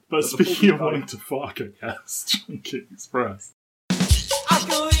But speaking of wanting to fuck, I guess, Chungking Express. I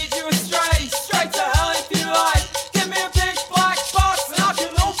can lead you astray, straight to hell if you like. Give me a big black box and I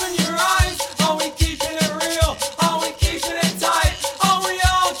can open your eyes. Are we keeping it real? Are we keeping it tight? Are we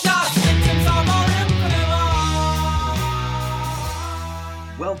all just victims of our infinite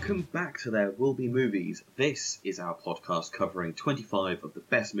lies? Welcome back to There Will Be Movies. This is our podcast covering 25 of the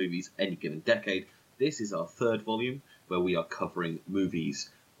best movies any given decade. This is our third volume where we are covering movies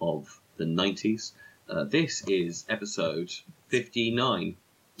of the 90s. This is episode 59.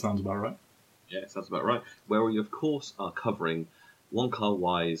 Sounds about right. Yeah, sounds about right. Where we, of course, are covering Wong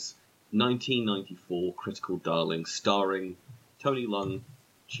Kar-wai's 1994 critical darling starring Tony Leung,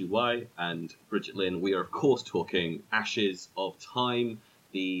 Chi Wai, and Bridget Lin. We are, of course, talking Ashes of Time,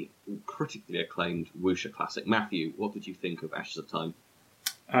 the critically acclaimed wuxia classic. Matthew, what did you think of Ashes of Time?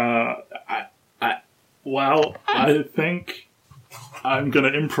 I think I'm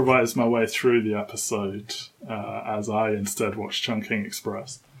going to improvise my way through the episode as I instead watched Chungking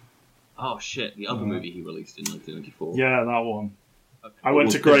Express. Oh shit, the other movie he released in 1994. Yeah, that one. Okay. I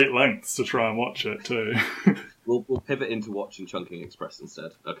went to great lengths to try and watch it too. We'll pivot into watching Chungking Express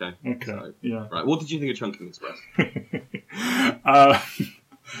instead, okay? Okay, So, yeah. Right, what did you think of Chungking Express? I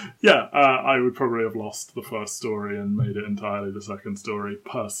would probably have lost the first story and made it entirely the second story,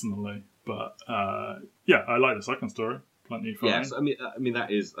 personally. But, I like the second story. Plenty fine. Yes, I mean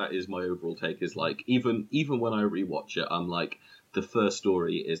that is my overall take. Is like even when I rewatch it, I'm like the first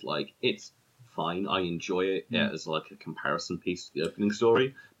story is like it's fine. I enjoy it as like a comparison piece to the opening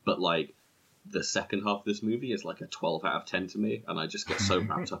story, but like the second half of this movie is like a 12 out of 10 to me, and I just get so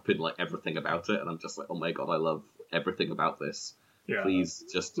wrapped up in like everything about it, and I'm just like, oh my god, I love everything about this. Yeah. Please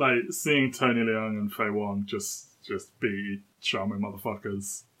just like seeing Tony Leung and Fei Wong just be charming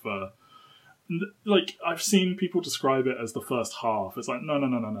motherfuckers for. Like, I've seen people describe it as the first half. It's like, no.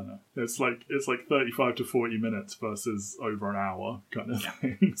 It's like 35 to 40 minutes versus over an hour kind of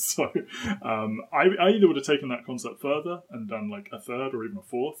thing. So, I either would have taken that concept further and done like a third or even a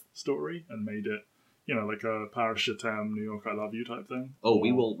fourth story and made it, like a Paris Je t'aime, New York I love you type thing. Oh,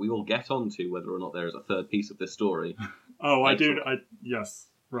 we will get on to whether or not there is a third piece of this story. Oh, yes,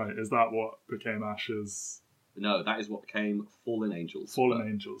 right. Is that what became Ashes? No, that is what became Fallen Angels. Fallen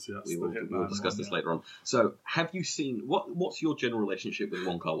Angels, yes. We will discuss this later on. So, have you seen... What's your general relationship with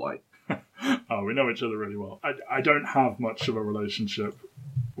Wong Kar-wai? Oh, we know each other really well. I don't have much of a relationship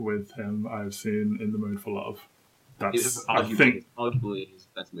with him. I've seen In the Mood for Love. That's, arguably his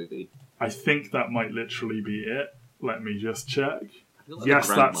best movie. I think that might literally be it. Let me just check. Like yes,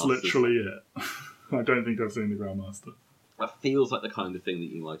 that's literally it. I don't think I've seen The Grandmaster. That feels like the kind of thing that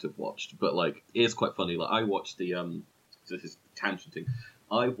you might have watched, but like it is quite funny. Like I watched the so this is tangenting.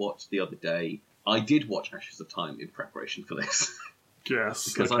 I watched the other day. I did watch Ashes of Time in preparation for this.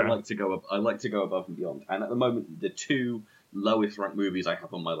 Yes, because okay. I like to go above and beyond. And at the moment, the two lowest ranked movies I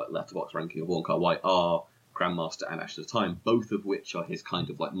have on my like letterbox ranking of Wong Kar-wai are Grandmaster and Ashes of Time, both of which are his kind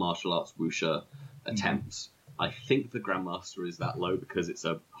of like martial arts wuxia attempts. I think the Grandmaster is that low because it's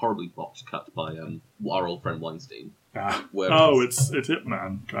a horribly box cut by our old friend Weinstein. It's Ip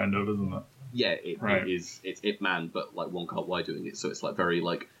Man, kind of, isn't it? Yeah, it is. It's Ip Man, but like Wong Kar-wai doing it, so it's like very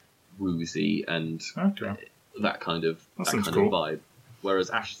like woozy and that kind of vibe. Whereas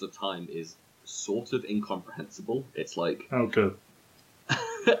Ashes of Time is sort of incomprehensible. It's like good.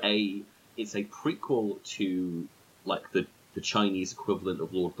 It's a prequel to like the Chinese equivalent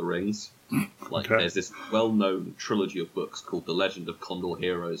of Lord of the Rings. Like there's this well-known trilogy of books called The Legend of Condor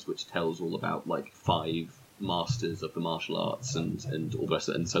Heroes, which tells all about like 5 masters of the martial arts and all the rest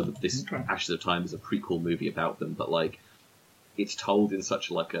of it. And so this Ashes of Time is a prequel movie about them, but like it's told in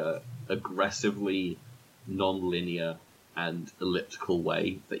such like a aggressively non-linear and elliptical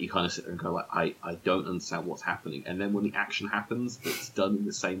way that you kind of sit there and go like, I don't understand what's happening. And then when the action happens, it's done in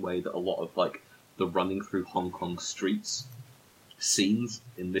the same way that a lot of like the running through Hong Kong streets scenes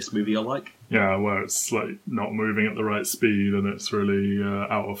in this movie are like. Yeah, where it's like not moving at the right speed and it's really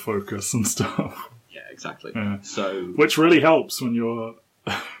out of focus and stuff. Yeah, exactly. Yeah. So, which really helps when your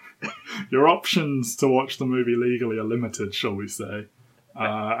options to watch the movie legally are limited, shall we say?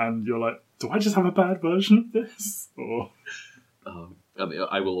 And you're like, do I just have a bad version of this? Or I mean,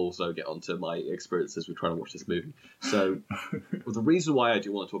 I will also get onto my experiences with trying to watch this movie. So, the reason why I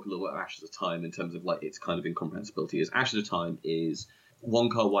do want to talk a little bit about Ashes of Time in terms of like its kind of incomprehensibility is Ashes of Time is Wong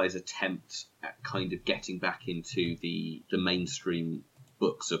Kar-wai's attempt at kind of getting back into the mainstream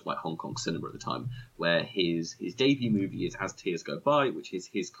books of like Hong Kong cinema at the time, where his debut movie is As Tears Go By, which is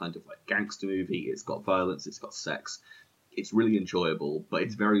his kind of like gangster movie. It's got violence, it's got sex. It's really enjoyable, but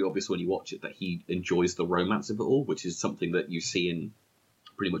it's very obvious when you watch it that he enjoys the romance of it all, which is something that you see in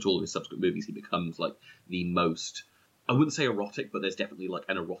pretty much all of his subsequent movies, he becomes like the most, I wouldn't say erotic, but there's definitely like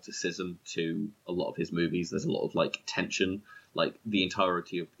an eroticism to a lot of his movies. There's a lot of like tension. Like the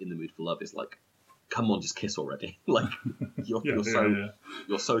entirety of In the Mood for Love is like, come on, just kiss already. Like you're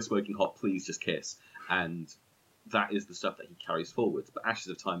so smoking hot, please just kiss. And that is the stuff that he carries forward. But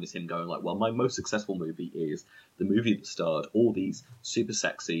Ashes of Time is him going like, well, my most successful movie is the movie that starred all these super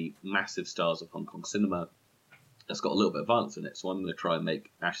sexy, massive stars of Hong Kong cinema that's got a little bit of violence in it, so I'm going to try and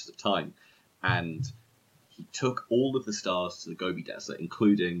make Ashes of Time. And he took all of the stars to the Gobi Desert,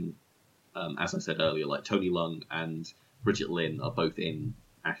 including, as I said earlier, like Tony Leung and Bridget Lin are both in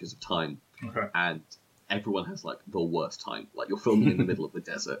Ashes of Time. Okay. And everyone has like the worst time. Like you're filming in the middle of the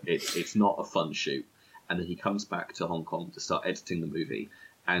desert. It's not a fun shoot. And then he comes back to Hong Kong to start editing the movie.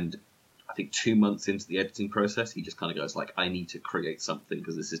 And I think 2 months into the editing process, he just kind of goes like, I need to create something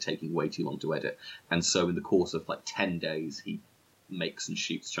because this is taking way too long to edit. And so in the course of like 10 days, he makes and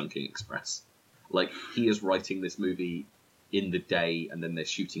shoots Chungking Express. Like he is writing this movie in the day and then they're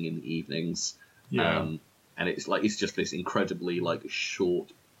shooting in the evenings. Yeah. And it's like, it's just this incredibly like short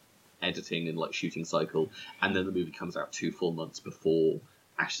editing and like shooting cycle. And then the movie comes out 2 full months before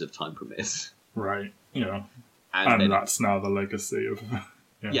Ashes of Time premieres. Right. Yeah. And that's now the legacy of...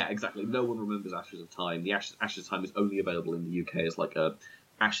 Yeah, exactly. No one remembers Ashes of Time. The Ashes of Time is only available in the UK as like a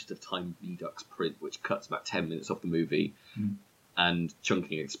Ashes of Time Redux print, which cuts about 10 minutes off the movie. Mm. And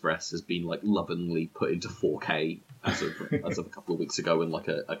Chungking Express has been like lovingly put into 4K as of a couple of weeks ago in like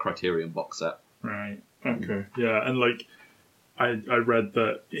a Criterion box set. Right. Okay. Yeah, and like I read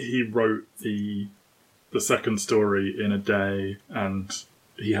that he wrote the second story in a day, and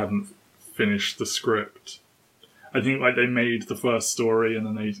he hadn't finished the script. I think like they made the first story and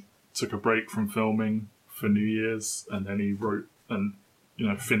then they took a break from filming for New Year's, and then he wrote and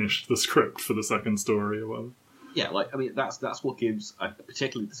finished the script for the second story or whatever. Yeah, like I mean that's what gives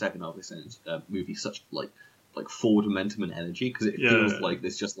particularly the second half of this movie such like forward momentum and energy, because it feels like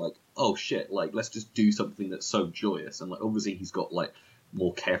it's just like, oh shit, like let's just do something that's so joyous. And like obviously he's got like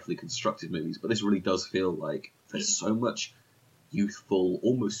more carefully constructed movies, but this really does feel like there's so much youthful,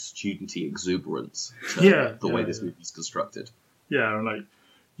 almost studenty exuberance to the way this movie's constructed. Yeah, and like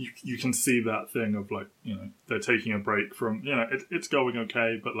you can see that thing of like, they're taking a break from, it's going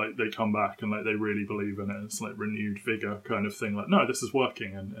okay, but like they come back and like they really believe in it. It's like renewed vigor kind of thing. Like, no, this is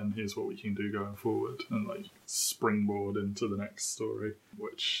working, and here's what we can do going forward, and like springboard into the next story,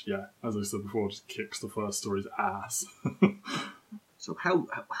 which, as I said before, just kicks the first story's ass. So how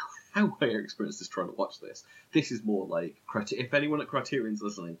I experienced this trying to watch this. This is more like, if anyone at Criterion's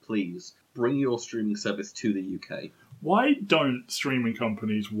listening, please bring your streaming service to the UK. Why don't streaming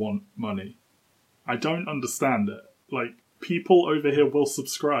companies want money? I don't understand it. Like, people over here will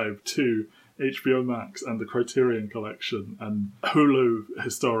subscribe to HBO Max and the Criterion Collection and Hulu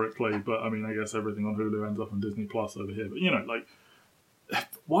historically, but I mean, I guess everything on Hulu ends up on Disney Plus over here. But, like,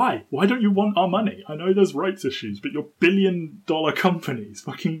 why? Why don't you want our money? I know there's rights issues, but you're billion-dollar companies.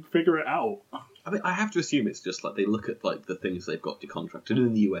 Fucking figure it out. I mean, I have to assume it's just like they look at like the things they've got decontracted.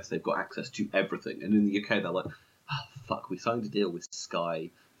 In the US, they've got access to everything, and in the UK, they're like, oh, fuck, we signed a deal with Sky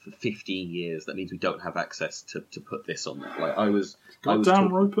for 15 years. That means we don't have access to put this on there. Like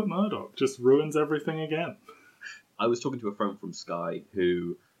Goddamn Rupert Murdoch just ruins everything again. I was talking to a friend from Sky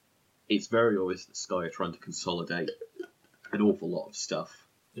who, it's very obvious that Sky are trying to consolidate an awful lot of stuff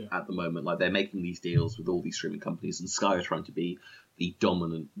at the moment. Like they're making these deals with all these streaming companies, and Sky are trying to be the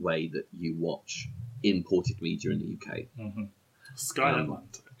dominant way that you watch imported media in the UK. Mm-hmm. Sky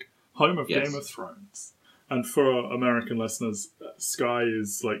Atlantic, home of Game of Thrones. And for American listeners, Sky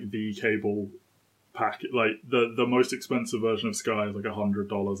is like the cable packet. Like the most expensive version of Sky is like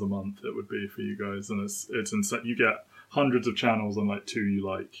 $100 a month. It would be for you guys, and it's insane. You get hundreds of channels and like 2 you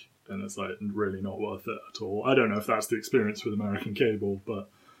like. And it's like really not worth it at all. I don't know if that's the experience with American cable, but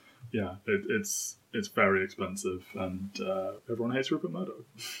yeah, it's very expensive, and everyone hates Rupert Murdoch.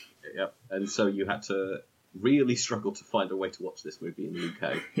 Yeah, and so you had to really struggle to find a way to watch this movie in the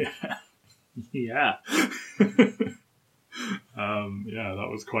UK. Yeah. That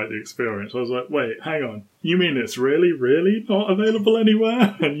was quite the experience. I was like, wait, hang on. You mean it's really, really not available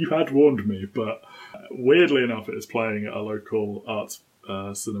anywhere? And you had warned me, but weirdly enough, it is playing at a local arts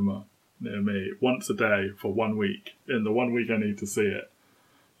cinema near me once a day for 1 week. In the 1 week I need to see it.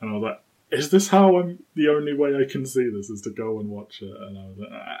 And I was like, is this how the only way I can see this is to go and watch it? And I was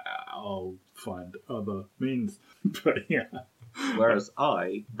like, I'll find other means. But yeah. Whereas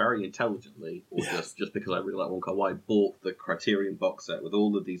I, very intelligently, or just because I really like Wong Kar-wai, bought the Criterion box set with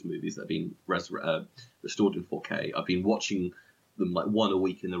all of these movies that have been restored in 4K. I've been watching them like one a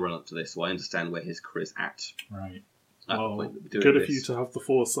week in the run-up to this, so I understand where his career's at. Right. at the Well, point that we're doing good this. of you to have the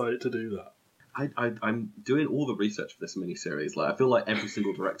foresight to do that. I'm doing all the research for this miniseries. Like, I feel like every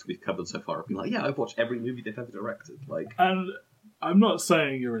single director we've covered so far, I've been like, yeah, I've watched every movie they've ever directed. Like, And I'm not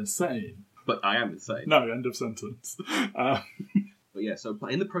saying you're insane. but I am insane. No, end of sentence. But yeah, so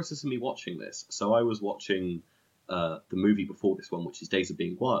in the process of me watching this, so I was watching the movie before this one, which is Days of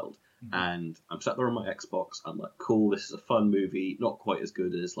Being Wild, and I'm sat there on my Xbox. I'm like, cool, this is a fun movie, not quite as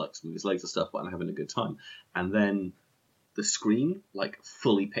good as like some of his later stuff, but I'm having a good time. And then the screen like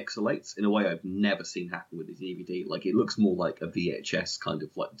fully pixelates in a way I've never seen happen with the DVD. Like, it looks more like a VHS kind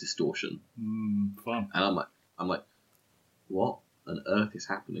of like distortion. Fun. And I'm like, what on earth is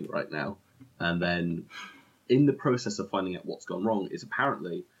happening right now? And then in the process of finding out what's gone wrong is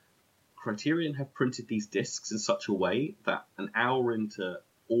apparently Criterion have printed these discs in such a way that an hour into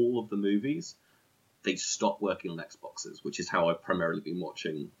all of the movies, they stop working on Xboxes, which is how I've primarily been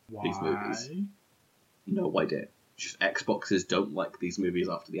watching these movies. No idea. Just Xboxes don't like these movies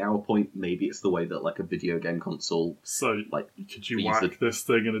after the hour point. Maybe it's the way that like a video game console. So, like, could you whack this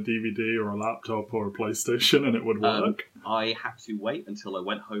thing in a DVD or a laptop or a PlayStation and it would work? I had to wait until I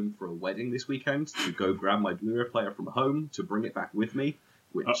went home for a wedding this weekend to go grab my Blu-ray player from home to bring it back with me.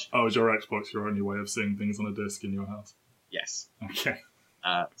 Which is your Xbox your only way of seeing things on a disc in your house? Yes. Okay.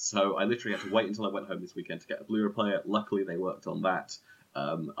 So I literally had to wait until I went home this weekend to get a Blu-ray player. Luckily, they worked on that.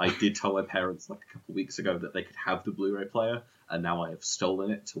 I did tell my parents like a couple of weeks ago that they could have the Blu-ray player, and now I have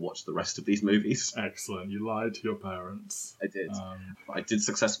stolen it to watch the rest of these movies. Excellent. You lied to your parents. I did. I did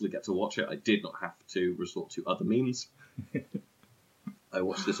successfully get to watch it. I did not have to resort to other means. I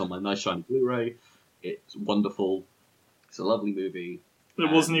watched this on my nice shiny Blu-ray. It's wonderful. It's a lovely movie. It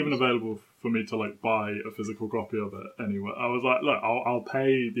wasn't even available for me to like buy a physical copy of it anywhere. I was like, look, I'll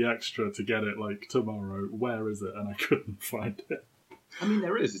pay the extra to get it like tomorrow. Where is it? And I couldn't find it. I mean,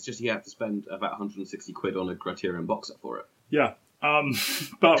 there is. It's just you have to spend about 160 quid on a Criterion box set for it. Yeah.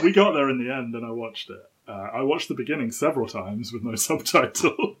 But we got there in the end and I watched it. I watched the beginning several times with no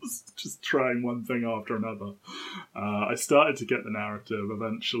subtitles, just trying one thing after another. I started to get the narrative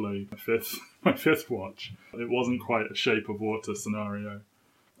eventually. My fifth watch. It wasn't quite a Shape of Water scenario.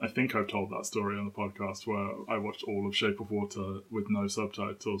 I think I've told that story on the podcast where I watched all of Shape of Water with no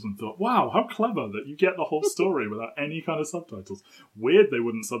subtitles and thought, wow, how clever that you get the whole story without any kind of subtitles. Weird they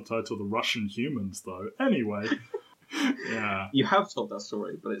wouldn't subtitle the Russian humans, though. Anyway, yeah. You have told that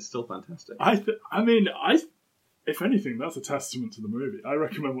story, but it's still fantastic. If anything, that's a testament to the movie. I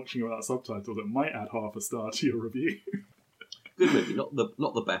recommend watching it without subtitles. It might add half a star to your review. Good movie, not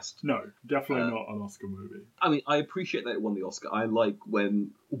the best. No, definitely not an Oscar movie. I mean, I appreciate that it won the Oscar. I like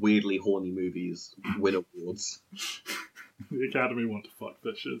when weirdly horny movies win awards. The Academy want to fuck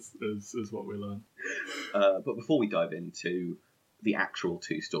fishes, is what we learn. But before we dive into the actual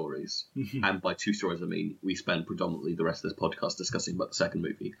two stories, and by two stories I mean we spend predominantly the rest of this podcast discussing about the second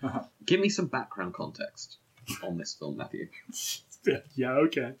movie, give me some background context on this film, Matthew. Yeah,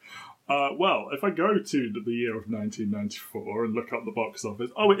 okay. Well, if I go to the year of 1994 and look up the box office,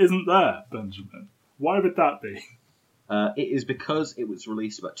 it isn't there, Benjamin. Why would that be? It is because it was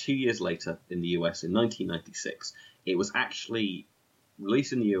released about 2 years later in the US in 1996. It was actually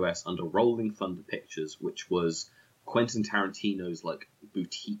released in the US under Rolling Thunder Pictures, which was Quentin Tarantino's like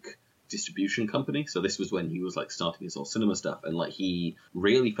boutique distribution company. So this was when he was like starting his whole cinema stuff, and like he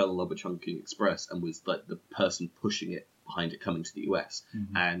really fell in love with Chungking Express and was like the person pushing it behind it coming to the US.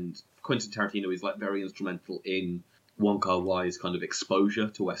 And Quentin Tarantino is like very instrumental in Wong Kar-wai's kind of exposure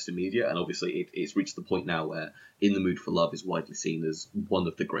to Western media, and obviously it's reached the point now where In the Mood for Love is widely seen as one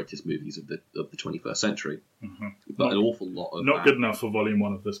of the greatest movies of the 21st century. But an awful lot of not good enough for Volume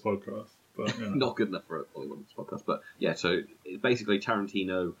 1 of this podcast. But, you know. Not good enough for Volume 1 of this podcast. But yeah, so basically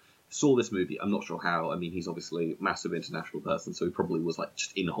Tarantino saw this movie. I'm not sure how. I mean, he's obviously a massive international person, so he probably was like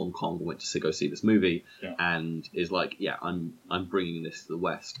just in Hong Kong and went to go see this movie, and is like, yeah, I'm bringing this to the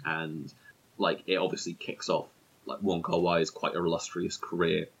West, and like it obviously kicks off like Wong Kar-wai's quite a illustrious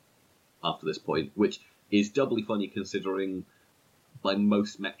career after this point, which is doubly funny considering by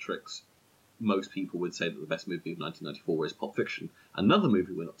most metrics, most people would say that the best movie of 1994 is Pulp Fiction, another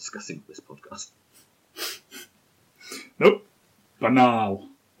movie we're not discussing on this podcast. Nope. Banal.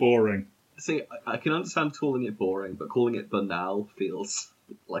 Boring. See, I can understand calling it boring, but calling it banal feels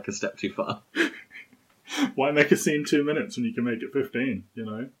like a step too far. Why make a scene 2 minutes when you can make it 15, you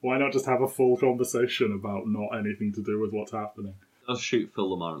know? Why not just have a full conversation about not anything to do with what's happening? He does shoot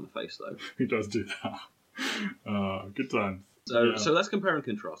Phil Lamar in the face, though. He does do that. Good times. So let's compare and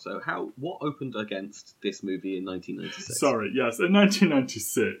contrast. So what opened against this movie in 1996? Sorry, yes, in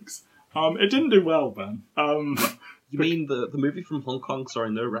 1996. It didn't do well, Ben. You mean the movie from Hong Kong,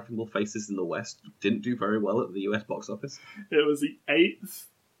 starring No Reputable Faces in the West, didn't do very well at the US box office? It was the 8th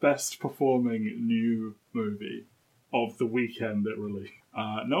best performing new movie of the weekend it released.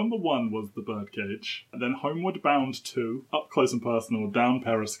 Number 1 was The Birdcage. Then Homeward Bound 2, Up Close and Personal, Down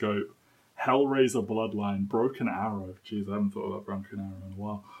Periscope, Hellraiser Bloodline, Broken Arrow. Jeez, I haven't thought about Broken Arrow in a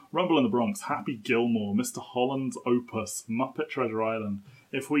while. Rumble in the Bronx, Happy Gilmore, Mr. Holland's Opus, Muppet Treasure Island.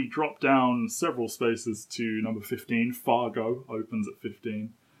 If we drop down several spaces to number 15, Fargo opens at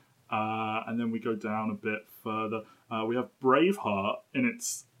 15. And then we go down a bit further. We have Braveheart in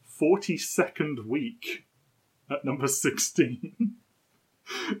its 42nd week at number 16.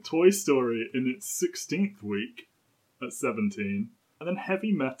 Toy Story in its 16th week at 17. And then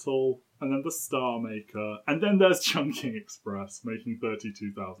Heavy Metal, and then The Star Maker, and then there's Chungking Express making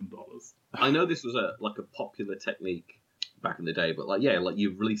 $32,000. I know this was a popular technique back in the day, but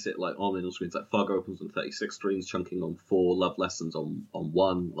you release it on middle screens. Like Fargo opens on 36 screens, Chunking on 4, Love Lessons on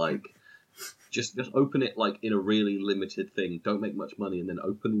 1. Just open it in a really limited thing. Don't make much money and then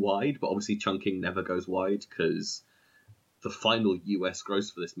open wide. But obviously Chunking never goes wide because the final US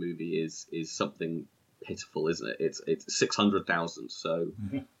gross for this movie is something pitiful, isn't it? It's 600,000. So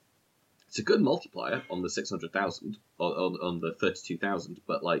it's a good multiplier on the 600,000 on the 32,000,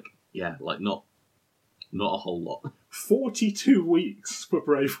 but not a whole lot. 42 weeks for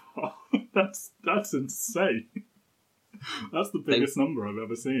Braveheart. That's insane. That's the biggest number I've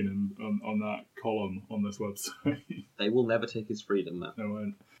ever seen on that column on this website. They will never take his freedom, Matt. They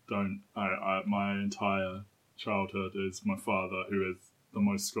won't. Don't. My entire childhood is my father, who is the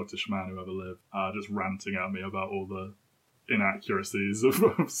most Scottish man who ever lived, just ranting at me about all the inaccuracies of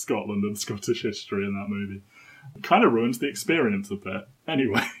Scotland and Scottish history in that movie. It kind of ruins the experience a bit.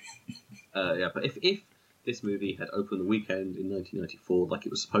 Anyway. But if this movie had opened the weekend in 1994 like it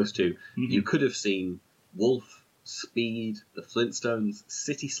was supposed to, you could have seen Wolf, Speed, The Flintstones,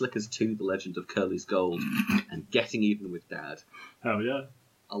 City Slickers 2, The Legend of Curly's Gold, and Getting Even with Dad. Hell yeah.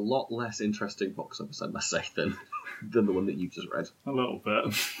 A lot less interesting box office, I must say, than the one that you just read. A little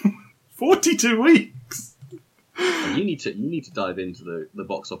bit. 42 weeks! You need to dive into the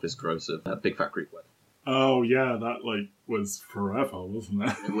box office gross of Big Fat Greek Wedding. Oh yeah, that was forever, wasn't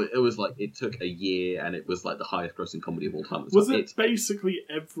it? It was it took a year, and it was the highest grossing comedy of all time. Was it basically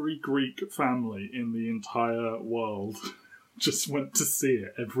every Greek family in the entire world just went to see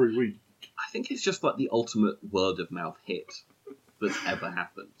it every week? I think it's just the ultimate word of mouth hit that's ever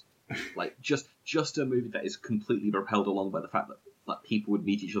happened. Just a movie that is completely propelled along by the fact that people would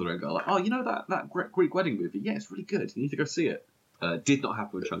meet each other and go oh, you know that Greek Wedding movie? Yeah, it's really good. You need to go see it. Did not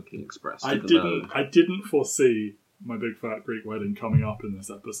happen with Chungking Express. I didn't foresee my Big Fat Greek Wedding coming up in this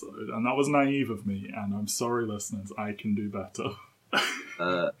episode, and that was naive of me, and I'm sorry, listeners, I can do better.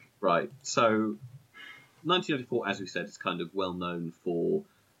 Right, so 1994, as we said, is kind of well known for...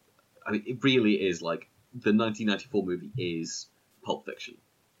 I mean, it really is the 1994 movie is Pulp Fiction.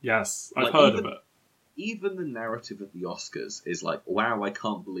 Yes, I've heard of it. Even the narrative of the Oscars is wow, I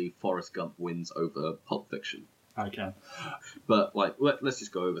can't believe Forrest Gump wins over Pulp Fiction. I can. But let's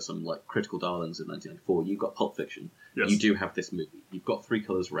just go over some critical darlings in 1994. You've got Pulp Fiction. Yes. You do have this movie. You've got Three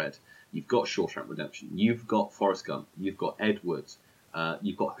Colors Red. You've got Shawshank Redemption. You've got Forrest Gump. You've got Ed Wood.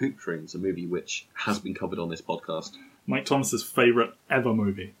 You've got Hoop Dreams, a movie which has been covered on this podcast. Mike Thomas's favourite ever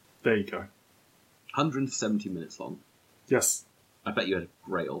movie. There you go. 170 minutes long. Yes. I bet you had a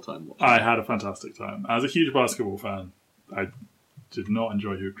great old time watching. I had a fantastic time. As a huge basketball fan, I did not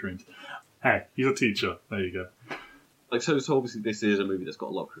enjoy Hoop Dreams. Hey, he's a teacher. There you go. So obviously this is a movie that's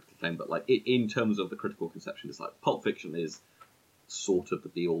got a lot of critical acclaim, but in terms of the critical conception, it's Pulp Fiction is sort of the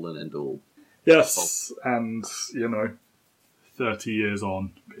be-all and end-all. Yes, and, 30 years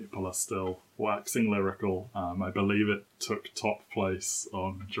on, people are still waxing lyrical. I believe it took top place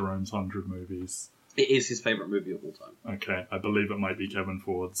on Jerome's 100 Movies. It is his favourite movie of all time. Okay, I believe it might be Kevin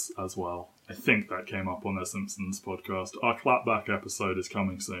Ford's as well. I think that came up on their Simpsons podcast. Our clapback episode is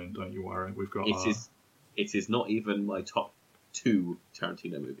coming soon, don't you worry. We've got It is not even my top 2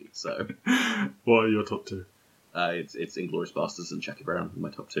 Tarantino movies, so... What are your top 2? It's Inglourious Basterds and Jackie Brown in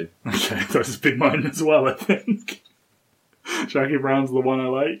my top 2. Okay, those would be mine as well, I think. Jackie Brown's the one I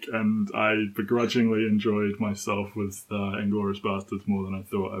like, and I begrudgingly enjoyed myself with Inglourious Basterds more than I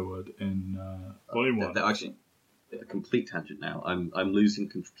thought I would in Volume 1. Actually, a complete tangent now. I'm losing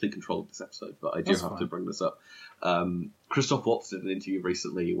complete control of this episode, but I do have to bring this up. Christoph Waltz did an interview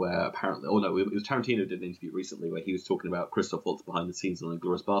recently where apparently... Oh no, it was Tarantino did an interview recently where he was talking about Christoph Waltz behind the scenes on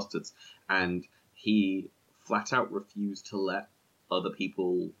Inglourious Basterds, and he flat out refused to let other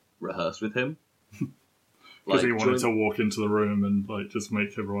people rehearse with him. Because he wanted to walk into the room and like just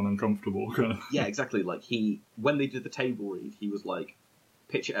make everyone uncomfortable. Kind of. Yeah, exactly. Like when they did the table read, he was like,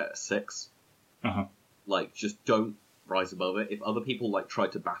 pitch it at a 6. Like, just don't rise above it. If other people like try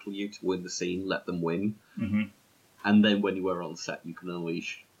to battle you to win the scene, let them win. And then when you were on set, you can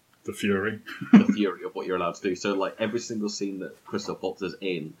unleash the fury of what you're allowed to do. So like every single scene that Christoph Waltz is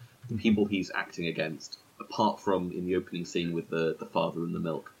in, the people he's acting against, apart from in the opening scene with the father and the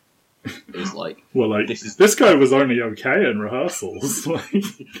milk, is like, well, like this guy was only okay in rehearsals.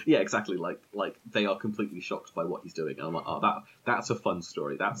 Yeah, exactly. Like they are completely shocked by what he's doing. And I'm like, oh, that's a fun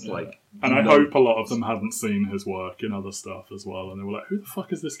story. That's like, and I hope a lot of them hadn't seen his work in other stuff as well, and they were like, who the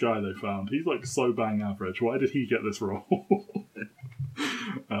fuck is this guy they found? He's like so bang average. Why did he get this role?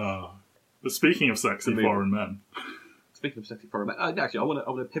 But speaking of sexy foreign men, actually, I want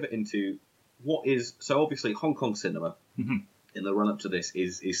to pivot into what is so obviously Hong Kong cinema. In the run-up to this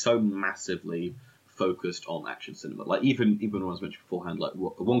is so massively focused on action cinema. Like, even when I was mentioned beforehand, like,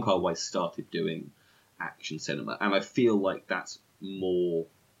 Wong Kar-wai started doing action cinema, and I feel like that's more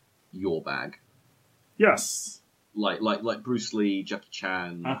your bag. Yes. Like Bruce Lee, Jackie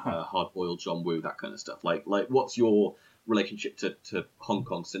Chan, Hard-Boiled John Woo, that kind of stuff. Like what's your relationship to Hong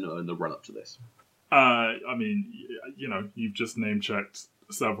Kong cinema in the run-up to this? I mean, you know, you've just name-checked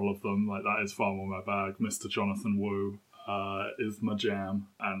several of them. Like, that is far more my bag. Mr. Jonathan Wu is my jam,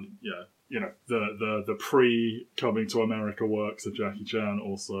 and yeah, you know, the pre-coming to America works of Jackie Chan,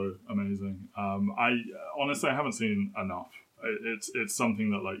 also amazing. I honestly haven't seen enough. It's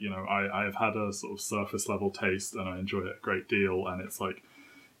something that, like, you know, I have had a sort of surface level taste, and I enjoy it a great deal, and it's like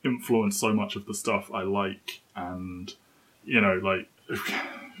influenced so much of the stuff I like, and you know, like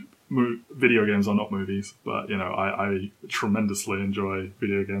video games are not movies, but you know, I tremendously enjoy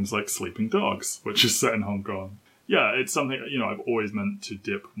video games like Sleeping Dogs, which is set in Hong Kong. Yeah, it's something, you know, I've always meant to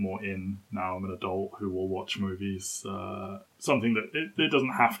dip more in. Now I'm an adult who will watch movies. Something that it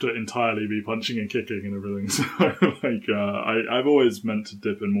doesn't have to entirely be punching and kicking and everything. So, like, I've always meant to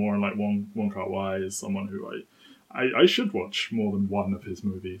dip in more. And like Wong Kar-wai is someone who I should watch more than one of his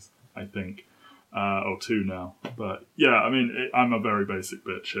movies, I think, or two now. But yeah, I mean, I'm a very basic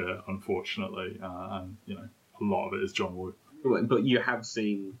bitch here, unfortunately, and you know, a lot of it is John Woo. But you have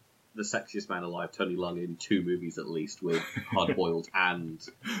seen the sexiest man alive, Tony Leung, in 2 movies at least, with Hard Boiled and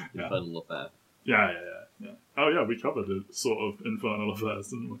Infernal Affair. Yeah. Oh yeah, we covered it, sort of Infernal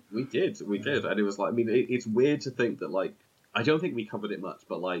Affairs, didn't we? We did, and it was like, I mean, it's weird to think that, like, I don't think we covered it much,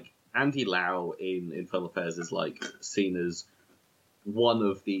 but like Andy Lau in Infernal Affairs is like seen as one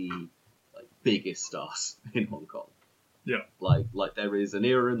of the like biggest stars in Hong Kong. Yeah, like there is an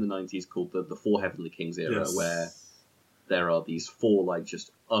era in the 90s called the Four Heavenly Kings era, where there are these 4 like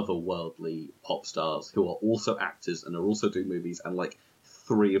just otherworldly pop stars who are also actors and are also doing movies, and like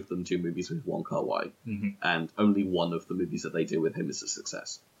 3 of them do movies with Wong Kar-wai, and only one of the movies that they do with him is a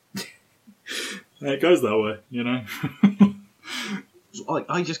success. It goes that way, you know.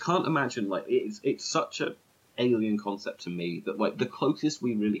 I just can't imagine, like, it's such an alien concept to me that like the closest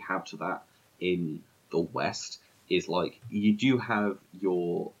we really have to that in the West is like you do have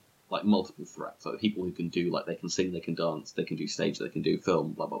your like multiple threats, like people who can do, like, they can sing, they can dance, they can do stage, they can do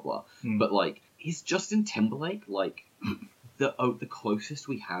film, blah blah blah. But like, is Justin Timberlake like the closest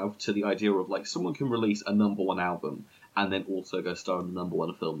we have to the idea of like someone can release a #1 album and then also go star in the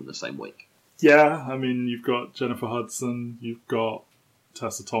 #1 film in the same week? Yeah, I mean, you've got Jennifer Hudson, you've got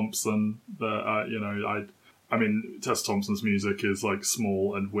Tessa Thompson. You know, I mean, Tessa Thompson's music is like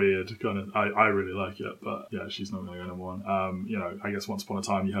small and weird, kind of. I really like it, but yeah, she's not going to go #1. You know, I guess once upon a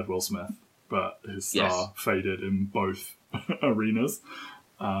time you had Will Smith, but his star faded in both arenas.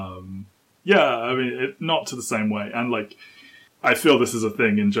 Yeah, I mean, not to the same way, and like, I feel this is a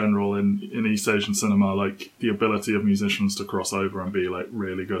thing in general in East Asian cinema. Like, the ability of musicians to cross over and be like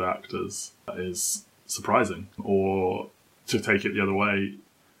really good actors is surprising, or to take it the other way,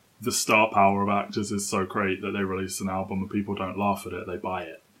 the star power of actors is so great that they release an album and people don't laugh at it, they buy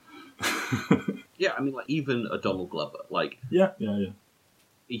it. Yeah, I mean, like, even a Donald Glover, like... Yeah.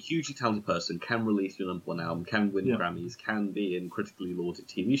 A hugely talented person can release your #1 album, can win Grammys, can be in critically lauded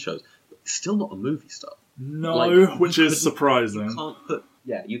TV shows, but still not a movie star. No, like, which is surprising.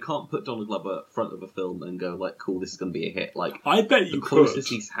 You can't put Donald Glover front of a film and go, like, cool, this is going to be a hit. Like, I bet you the closest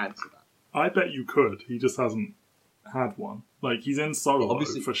he's had to that. I bet you could. He just hasn't had one. Like, he's in Solo,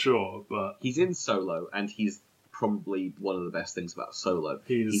 obviously, for sure, but... He's in Solo, and he's probably one of the best things about Solo.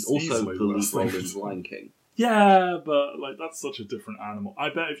 He's also the lead role in Lion King. Yeah, but like, that's such a different animal. I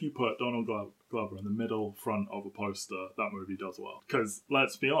bet if you put Donald Glover in the middle front of a poster, that movie does well. Because,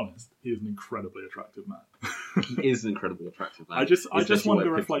 let's be honest, he is an incredibly attractive man. He is an incredibly attractive man. I just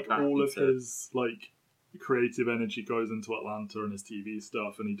wonder if like all of his like creative energy goes into Atlanta and his TV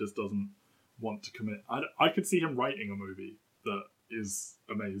stuff, and he just doesn't want to commit. I could see him writing a movie that is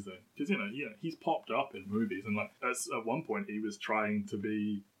amazing, because he's popped up in movies, and like at one point he was trying to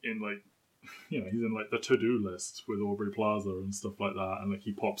be in like he's in like the to-do list with Aubrey Plaza and stuff like that, and like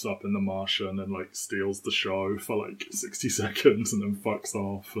he pops up in The Martian and like steals the show for like 60 seconds and then fucks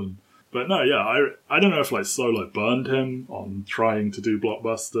off. But no, yeah, I don't know if like Solo burned him on trying to do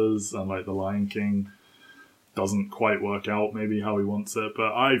blockbusters, and like The Lion King doesn't quite work out maybe how he wants it,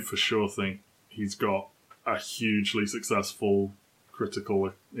 but I for sure think he's got a hugely successful,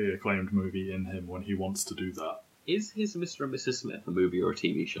 critically acclaimed movie in him when he wants to do that. Is his Mr. and Mrs. Smith a movie or a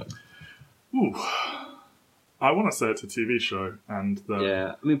TV show? Ooh. I want to say it's a TV show, and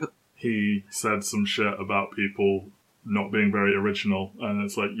that he said some shit about people not being very original, and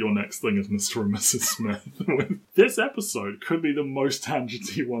it's like, your next thing is Mr. and Mrs. Smith. This episode could be the most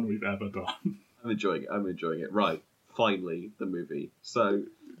tangenty one we've ever done. I'm enjoying it. Right, finally, the movie. So,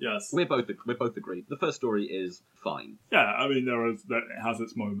 yes, we're both agreed. The first story is fine. Yeah, I mean, it has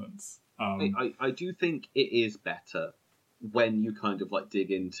its moments. I do think it is better when you kind of like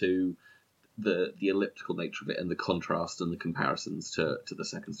dig into the elliptical nature of it and the contrast and the comparisons to the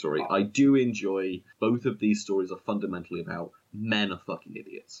second story. I do enjoy both of these stories are fundamentally about men are fucking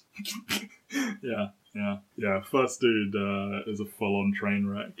idiots. Yeah. First dude is a full-on train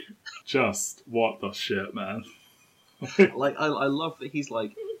wreck. Just what the shit, man. Like I love that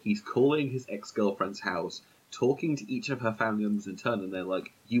he's calling his ex-girlfriend's house, talking to each of her family members in turn, and they're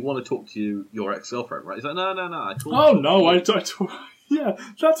like, "You want to talk to your ex-girlfriend, right?" He's like, "No, Yeah,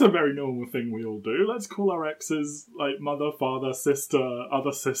 that's a very normal thing we all do. Let's call our exes, like, mother, father, sister,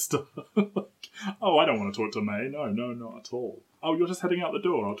 other sister. Oh, I don't want to talk to May. No, not at all. Oh, you're just heading out the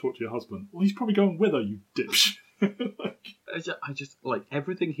door. I'll talk to your husband. Well, he's probably going with her, you dipshit." I just, like,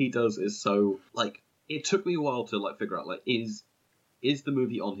 everything he does is so, like, it took me a while to, like, figure out, like, is the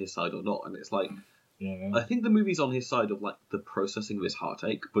movie on his side or not? And it's like, yeah. I think the movie's on his side of, like, the processing of his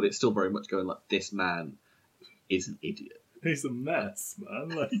heartache, but it's still very much going, like, this man is an idiot. He's a mess, man.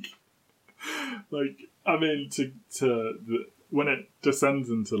 Like I mean, when it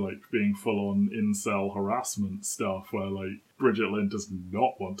descends into like being full on incel harassment stuff, where like Bridget Lynn does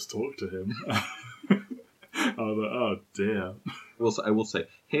not want to talk to him. I was like, oh dear. I will say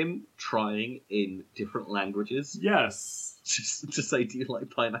him trying in different languages. Yes. Just to say, do you like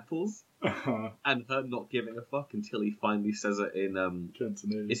pineapples? And her not giving a fuck until he finally says it in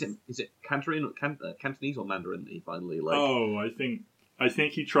Cantonese. Is it Cantonese or Mandarin that he finally like? Oh, I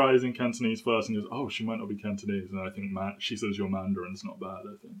think he tries in Cantonese first and goes, "Oh, she might not be Cantonese," and I think she says your Mandarin's not bad.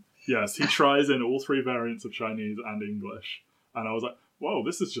 I think yes, he tries in all three variants of Chinese and English, and I was like, "Whoa,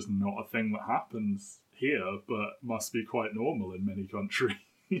 this is just not a thing that happens here, but must be quite normal in many countries."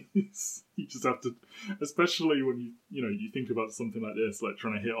 You just have to, especially when you think about something like this, like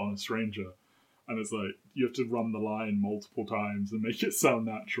trying to hit on a stranger, and it's like you have to run the line multiple times and make it sound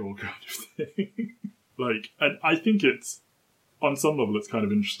natural, kind of thing. Like, and I think it's on some level it's kind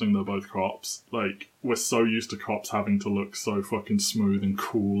of interesting they're both cops. Like, we're so used to cops having to look so fucking smooth and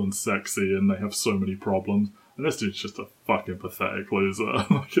cool and sexy, and they have so many problems. And this dude's just a fucking pathetic loser.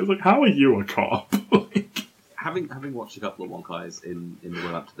 Like, it's like, how are you a cop? Having watched a couple of Wonkais in the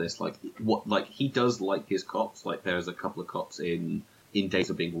run up to this, he does like his cops. Like, there's a couple of cops in Days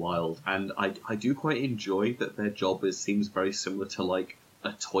of Being Wild, and I do quite enjoy that their job seems very similar to like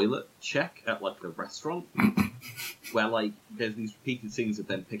a toilet check at like a restaurant, where like there's these repeated scenes of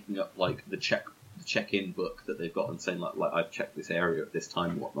them picking up like the check-in book that they've got and saying like I've checked this area at this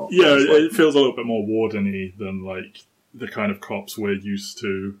time and whatnot. Yeah, it feels a little bit more warden-y than like the kind of cops we're used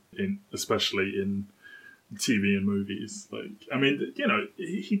to especially in TV and movies. Like, I mean,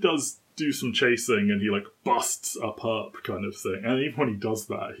 he does do some chasing and he like busts a perp kind of thing, and even when he does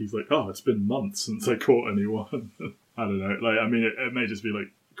that, he's like, "Oh, it's been months since I caught anyone." I don't know. Like, I mean, it may just be like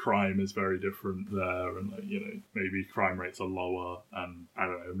crime is very different there, and like maybe crime rates are lower, and I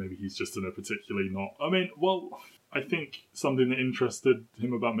don't know. Maybe he's just in a particularly not. I mean, well, I think something that interested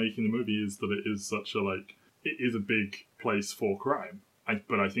him about making the movie is that it is such a it is a big place for crime.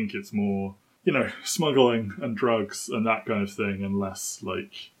 But I think it's more smuggling and drugs and that kind of thing, and less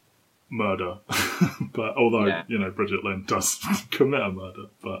like murder. But although Bridget Lynn does commit a murder,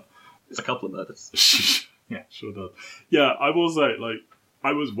 but it's a couple of murders. Yeah, sure does. Yeah, I will say,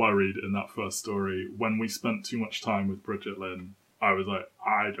 I was worried in that first story when we spent too much time with Bridget Lynn. I was like,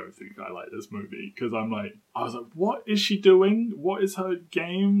 I don't think I like this movie, because I was like, what is she doing? What is her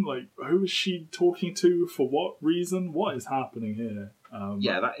game? Like, who is she talking to? For what reason? What is happening here?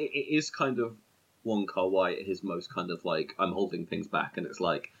 It is kind of Wong Kar-wai at his most kind of like, I'm holding things back, and it's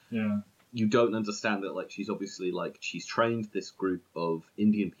like, yeah, you don't understand that, like, she's obviously, like, she's trained this group of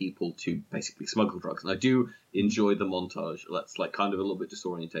Indian people to basically smuggle drugs. And I do enjoy the montage. That's, like, kind of a little bit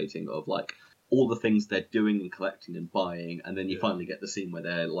disorientating of, like, all the things they're doing and collecting and buying. And then you finally get the scene where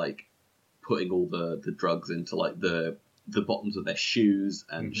they're, like, putting all the drugs into, like, the bottoms of their shoes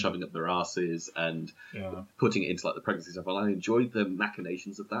and shoving up their asses and putting it into, like, the pregnancy stuff. And I enjoyed the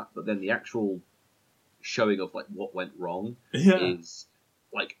machinations of that. But then the actual showing of, like, what went wrong is...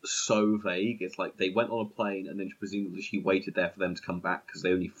 like, so vague. It's like they went on a plane and then presumably she waited there for them to come back because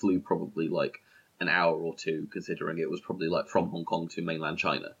they only flew probably like an hour or two, considering it was probably like from Hong Kong to mainland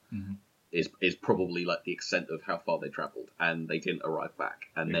China. Is probably like the extent of how far they travelled, and they didn't arrive back.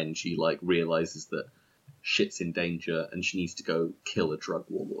 And then she like realises that shit's in danger and she needs to go kill a drug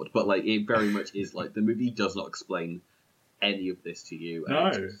warlord. But like it very much is like the movie does not explain any of this to you. And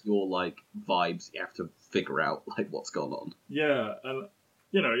it's just your like vibes. You have to figure out like what's going on. Yeah, and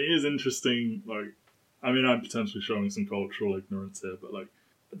you know, it is interesting, like, I mean, I'm potentially showing some cultural ignorance here, but, like,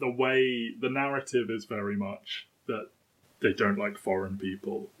 the way, the narrative is very much that they don't like foreign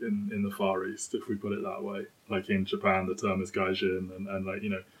people in the Far East, if we put it that way. Like, in Japan, the term is gaijin, and like, you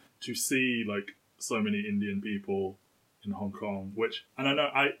know, to see, like, so many Indian people in Hong Kong, which, and I know,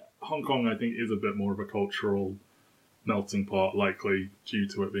 Hong Kong, I think, is a bit more of a cultural melting pot, likely due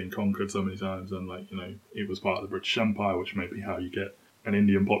to it being conquered so many times, and, like, you know, it was part of the British Empire, which may be how you get an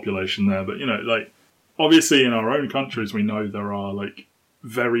Indian population there. But, you know, like, obviously in our own countries, we know there are, like,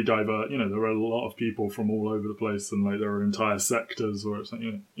 very diverse, you know, there are a lot of people from all over the place, and, like, there are entire sectors, or it's,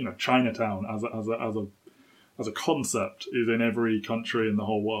 you know, Chinatown as a concept is in every country in the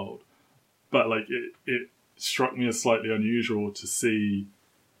whole world. But, like, it struck me as slightly unusual to see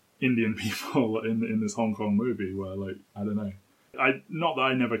Indian people in this Hong Kong movie where, like, I don't know. Not that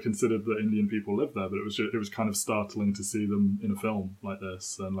I never considered that Indian people lived there, but it was kind of startling to see them in a film like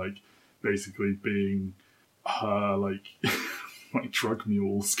this, and like basically being like like drug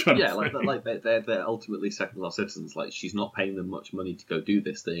mules kind of thing. like they're ultimately second-class citizens. Like, she's not paying them much money to go do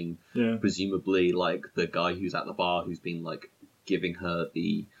this thing. Presumably, like, the guy who's at the bar who's been like giving her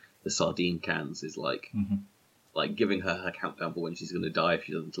the sardine cans is like like giving her countdown for when she's going to die if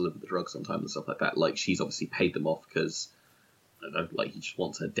she doesn't deliver the drugs on time and stuff like that. Like, she's obviously paid them off because, I don't know, like, he just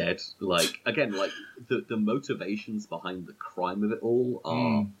wants her dead. Like, again, like, the motivations behind the crime of it all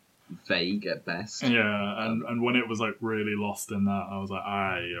are vague at best. Yeah, and when it was, like, really lost in that, I was like,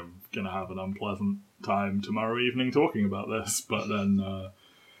 I am going to have an unpleasant time tomorrow evening talking about this. But then,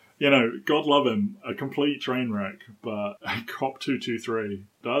 you know, God love him, a complete train wreck, but Cop 223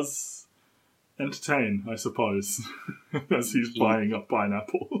 does entertain, I suppose, as he's buying up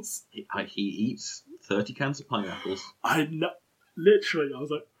pineapples. He eats 30 cans of pineapples. Literally, I was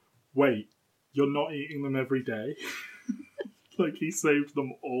like, wait, you're not eating them every day? Like, he saved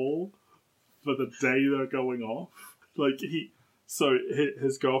them all for the day they're going off? Like,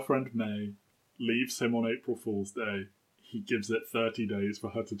 his girlfriend, May, leaves him on April Fool's Day. He gives it 30 days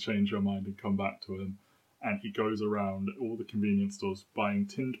for her to change her mind and come back to him. And he goes around all the convenience stores buying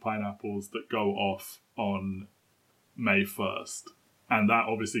tinned pineapples that go off on May 1st. And that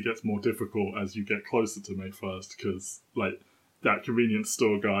obviously gets more difficult as you get closer to May 1st, because, like, that convenience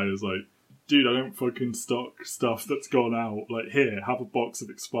store guy is like, dude, I don't fucking stock stuff that's gone out. Like, here, have a box of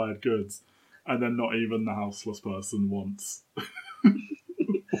expired goods. And then not even the houseless person wants.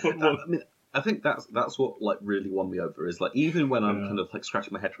 I mean, I think that's what, like, really won me over, is, like, even when I'm kind of, like,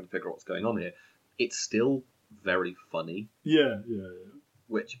 scratching my head trying to figure out what's going on here, it's still very funny. Yeah.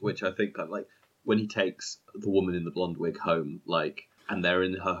 Which I think, like, when he takes the woman in the blonde wig home, like, and they're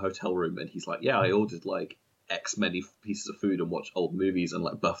in her hotel room, and he's like, yeah, I ordered, like, X many pieces of food and watched old movies and,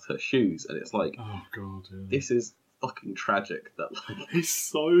 like, buffed her shoes. And it's like, oh, God, yeah. This is fucking tragic that, like... He's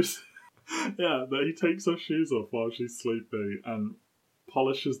so... Yeah, that he takes her shoes off while she's sleeping and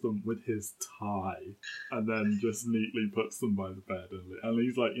polishes them with his tie and then just neatly puts them by the bed. And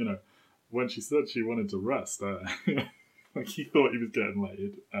he's like, you know, when she said she wanted to rest, like, he thought he was getting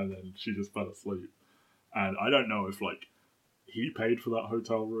laid, and then she just fell asleep. And I don't know if, like, he paid for that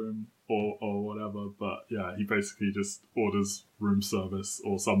hotel room or whatever, but yeah, he basically just orders room service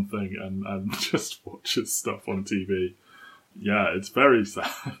or something and just watches stuff on TV. Yeah, it's very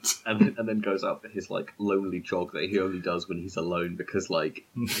sad. And then goes out for his, like, lonely jog that he only does when he's alone, because, like,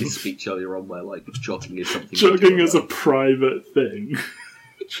 his speech earlier on where, like, jogging is something... Jogging is a private thing.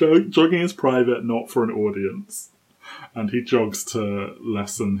 Jogging is private, not for an audience. And he jogs to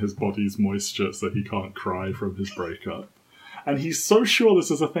lessen his body's moisture so he can't cry from his breakup. And he's so sure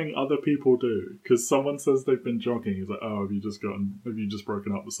this is a thing other people do, because someone says they've been jogging. He's like, oh, have you just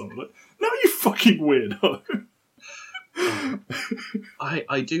broken up with someone? Like, no, you fucking weirdo.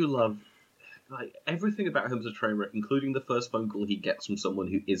 I do love like everything about him is a train wreck, including the first phone call he gets from someone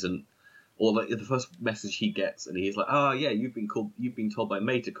who isn't, or like the first message he gets, and he's like, "Oh yeah, you've been told by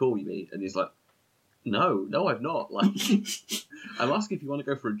May to call me," and he's like, "No, I've not. Like, I'm asking if you want to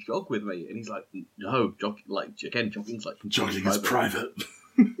go for a jog with me," and he's like, "No, jogging's like jogging is private."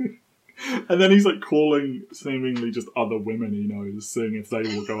 And then he's like calling seemingly just other women he knows, seeing if they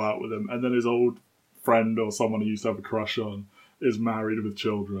will go out with him. And then his old friend or someone he used to have a crush on is married with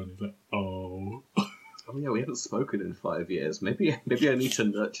children. He's like, oh. Oh yeah, we haven't spoken in 5 years. Maybe I need to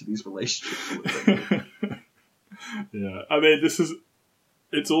nurture these relationships a little bit. Yeah, I mean,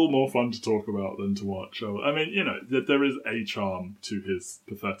 it's all more fun to talk about than to watch. I mean, you know, there is a charm to his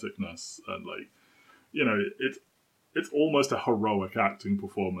patheticness, and like, you know, it's almost a heroic acting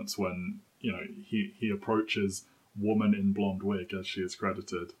performance when, you know, he approaches woman in blonde wig, as she is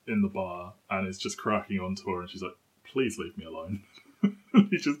credited, in the bar, and is just cracking onto her, and she's like, please leave me alone.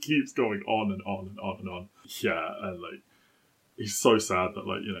 He just keeps going on and on and on and on. Yeah, and like, he's so sad that,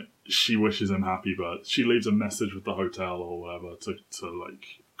 like, you know, she wishes him happy, but she leaves a message with the hotel or whatever to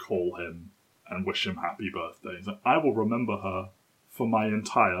like, call him and wish him happy birthday. He's like, I will remember her for my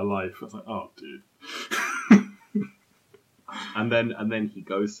entire life. I was like, oh, dude. And then he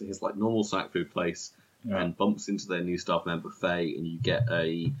goes to his like normal snack food place and bumps into their new staff member Faye, and you get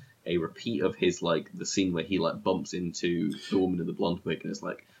a repeat of his like the scene where he like bumps into the woman in the blonde wig, and it's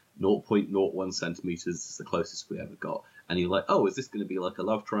like 0.01 centimeters is the closest we ever got. And you're like, oh, is this going to be like a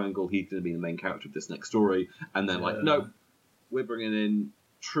love triangle? He's going to be the main character of this next story. And then like, nope, we're bringing in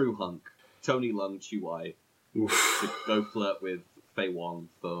true hunk Tony Leung Chiu-wai to go flirt with Faye Wong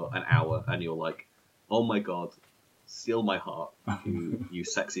for an hour, and you're like, oh my god. Steal my heart, you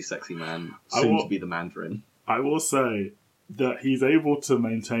sexy, sexy man, soon to be the Mandarin. I will say that he's able to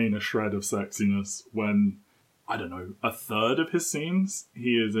maintain a shred of sexiness when, I don't know, a third of his scenes,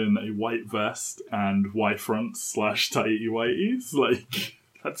 he is in a white vest and Y-fronts / tighty whities. Like,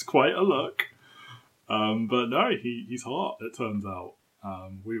 that's quite a look. But no, he's hot, it turns out.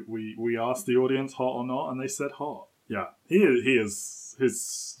 We asked the audience hot or not, and they said hot. Yeah, he is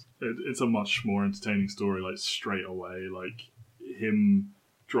it's a much more entertaining story, like, straight away. Like, him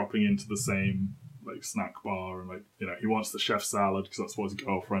dropping into the same, like, snack bar, and, like, you know, he wants the chef salad because that's what his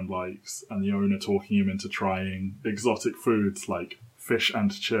girlfriend likes, and the owner talking him into trying exotic foods like fish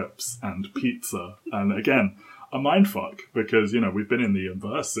and chips and pizza. And again, a mindfuck, because, you know, we've been in the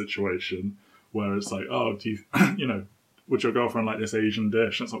inverse situation where it's like, oh, do you, you know, would your girlfriend like this Asian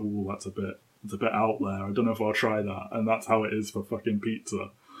dish? And it's like, oh, that's a bit out there. I don't know if I'll try that. And that's how it is for fucking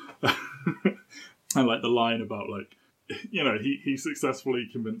pizza. And like the line about, like, you know, he successfully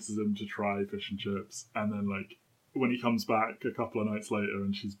convinces him to try fish and chips, and then like when he comes back a couple of nights later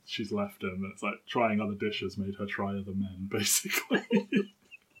and she's left him, and it's like trying other dishes made her try other men, basically.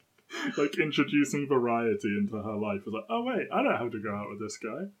 Like introducing variety into her life. It's like, oh wait, I know how to go out with this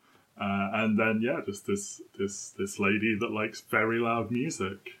guy. And then yeah, just this lady that likes very loud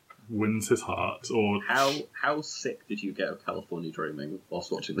music wins his heart. Or how sick did you get of California Dreaming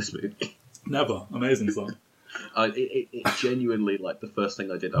whilst watching this movie? Never. Amazing song. It genuinely, like, the first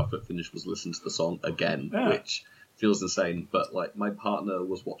thing I did after it finished was listen to the song again, which feels insane. But like, my partner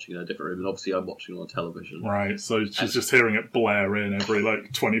was watching in a different room, and obviously I'm watching on television. Right. So she's just hearing it blare in every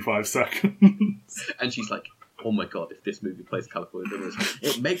like 25 seconds, and she's like, "Oh my god, if this movie plays California Dreaming,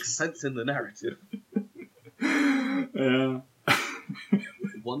 it makes sense in the narrative." Yeah.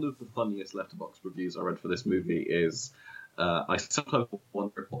 One of the funniest Letterboxd reviews I read for this movie is, I sometimes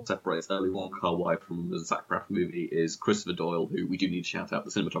wonder what separates early Wong Kar-wai from the Zach Braff movie is Christopher Doyle, who we do need to shout out,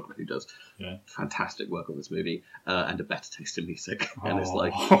 the cinematographer who does fantastic work on this movie, and a better taste in music. And it's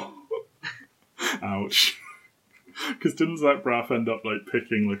like... Ouch. Because didn't Zach Braff end up like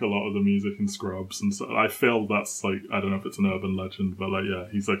picking like a lot of the music in Scrubs, and so I feel that's like, I don't know if it's an urban legend, but like, yeah,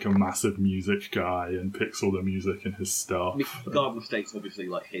 he's like a massive music guy and picks all the music in his stuff. I mean, Garden State's obviously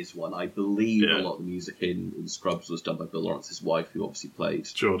like his one. I believe a lot of the music in Scrubs was done by Bill Lawrence's wife, who obviously played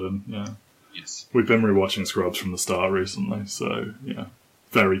Jordan. Yeah. Yes. We've been rewatching Scrubs from the start recently, so yeah,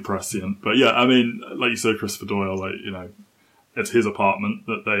 very prescient. But yeah, I mean, like you said, Christopher Doyle, like, you know, it's his apartment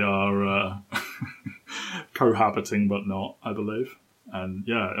that they are cohabiting, but not, I believe. And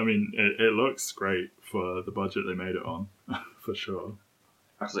yeah, I mean, it looks great for the budget they made it on, for sure.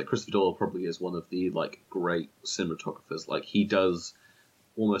 I have to say, Christopher Doyle probably is one of the like great cinematographers. Like, he does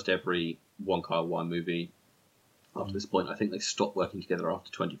almost every Wong Kar-wai movie after this point. I think they stopped working together after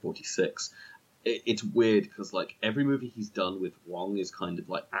 2046. It's weird because like every movie he's done with Wong is kind of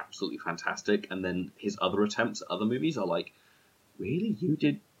like absolutely fantastic, and then his other attempts at other movies are like, really, you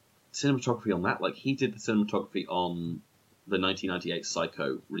did cinematography on that? Like, he did the cinematography on the 1998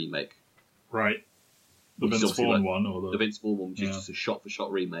 Psycho remake Right. The Which is Vince obviously, Vaughn like, one, or The Vince Vaughn one, which is Yeah. just a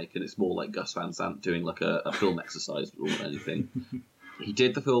shot-for-shot remake, and it's more like Gus Van Sant doing like a film exercise more than anything. He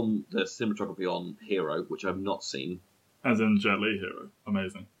did the cinematography on Hero, which I've not seen. As in Jet Li Hero.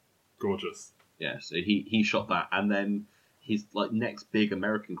 Amazing. Gorgeous. Yeah, so he shot that, and then his like next big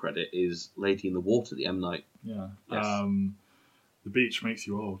American credit is Lady in the Water, the M. Night. Yeah. Yes. The Beach Makes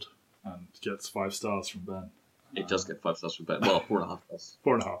You Old, and gets 5 stars from Ben. It does get 5 stars from Ben. Well, 4.5 stars.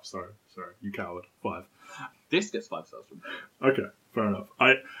 4.5, sorry, you coward. 5. This gets 5 stars from Ben. Okay, fair enough.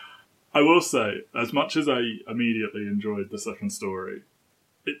 I will say, as much as I immediately enjoyed the second story,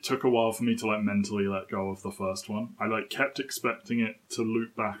 it took a while for me to like mentally let go of the first one. I like kept expecting it to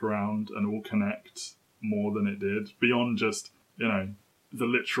loop back around and all connect more than it did, beyond just, you know, the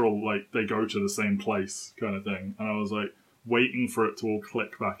literal like they go to the same place kind of thing. And I was like waiting for it to all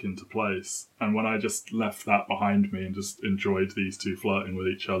click back into place. And when I just left that behind me and just enjoyed these two flirting with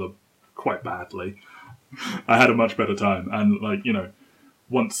each other quite badly, I had a much better time. And like, you know,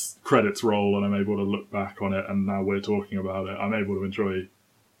 once credits roll and I'm able to look back on it and now we're talking about it, I'm able to enjoy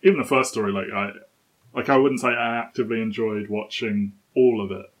even the first story. I wouldn't say I actively enjoyed watching all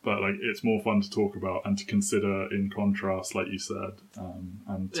of it, but like it's more fun to talk about and to consider in contrast, like you said,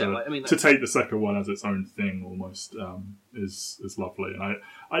 and to take the second one as its own thing almost is lovely. And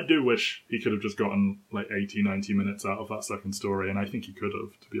I do wish he could have just gotten like 80-90 minutes out of that second story, and I think he could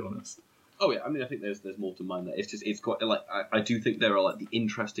have, to be honest. Oh yeah, I mean, I think there's more to mind there. It's quite like I do think there are like the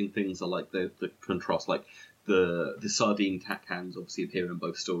interesting things are like the contrast, like the sardine cans obviously appear in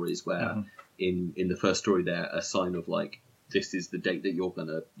both stories. Where in the first story they're a sign of like this is the date that you're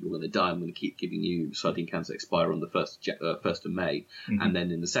gonna die. I'm gonna keep giving you sardine cans that expire on the 1st of May, and then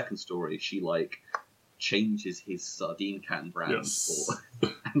in the second story she like changes his sardine can brand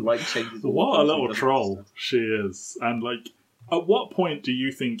and like changes. What a little troll she is, and like. At what point do you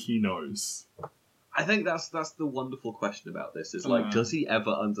think he knows? I think that's the wonderful question about this. Is like, does he ever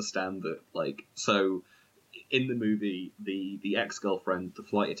understand that? Like, so in the movie, the ex-girlfriend, the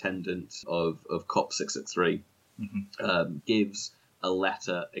flight attendant of Cop 663, gives a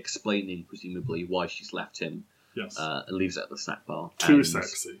letter explaining, presumably, why she's left him. Yes. And leaves it at the snack bar. Too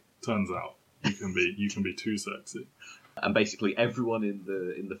sexy. Turns out you can be too sexy. And basically, everyone in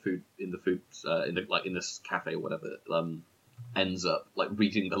this cafe or whatever. Ends up like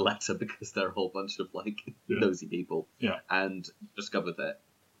reading the letter because they're a whole bunch of like nosy people, and discover that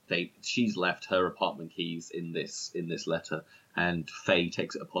she's left her apartment keys in this letter, and Faye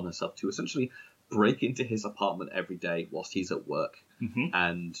takes it upon herself to essentially break into his apartment every day whilst he's at work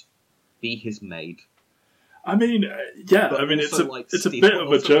and be his maid. I mean, it's a bit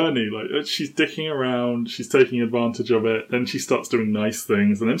of a journey. Like she's dicking around, she's taking advantage of it. Then she starts doing nice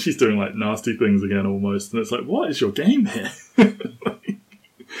things, and then she's doing like nasty things again, almost. And it's like, what is your game here?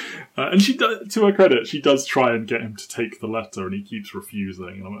 And she does, to her credit, she does try and get him to take the letter, and he keeps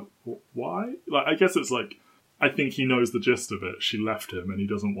refusing. And I'm like, why? Like, I guess it's like, I think he knows the gist of it. She left him, and he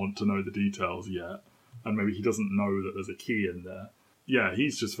doesn't want to know the details yet, and maybe he doesn't know that there's a key in there. Yeah,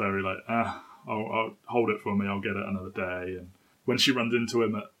 he's just very like, I'll hold it for me, I'll get it another day. And when she runs into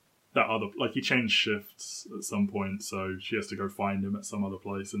him at that other... Like, he changed shifts at some point, so she has to go find him at some other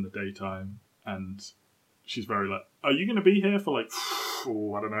place in the daytime. And she's very like, are you going to be here for, like,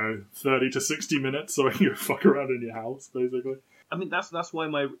 I don't know, 30 to 60 minutes so I can go fuck around in your house, basically? I mean, that's why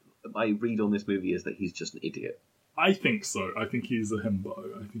my read on this movie is that he's just an idiot. I think so. I think he's a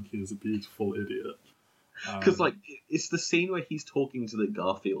himbo. I think he is a beautiful idiot. Because, like, it's the scene where he's talking to the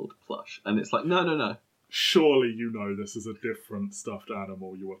Garfield plush, and it's like, no. Surely you know this is a different stuffed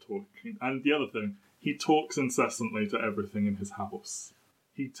animal you are talking. And the other thing, he talks incessantly to everything in his house.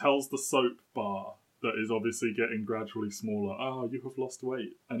 He tells the soap bar that is obviously getting gradually smaller, you have lost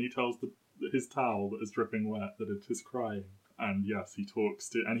weight. And he tells his towel that is dripping wet that it is crying. And yes, he talks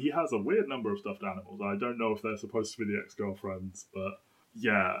to... And he has a weird number of stuffed animals. I don't know if they're supposed to be the ex-girlfriends, but...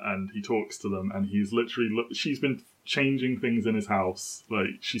 Yeah, and he talks to them, and he's literally... She's been changing things in his house.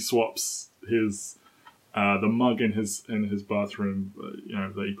 Like, she swaps his... the mug in his bathroom,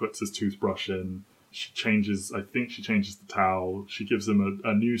 that he puts his toothbrush in. I think she changes the towel. She gives him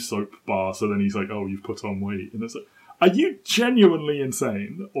a new soap bar, so then he's like, oh, you've put on weight. And it's like, are you genuinely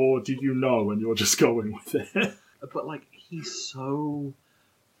insane? Or do you know and you're just going with it? But, like, he's so...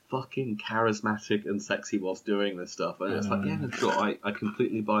 fucking charismatic and sexy whilst doing this stuff, and it's like, yeah, no, sure, I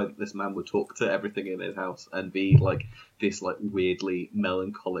completely buy that this man would talk to everything in his house and be like this, like, weirdly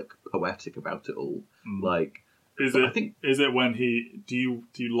melancholic, poetic about it all. Like, is it when do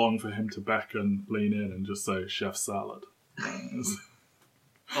you long for him to beckon, lean in, and just say chef salad?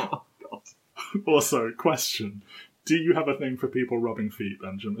 Oh god. Also, question: do you have a thing for people rubbing feet,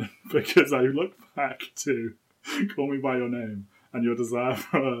 Benjamin? Because I look back to Call Me By Your Name and your desire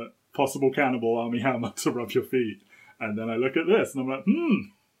for a possible cannibal Army Hammer to rub your feet. And then I look at this and I'm like,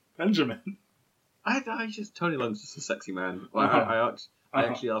 Benjamin. I just, Tony Leung's just a sexy man. Uh-huh. I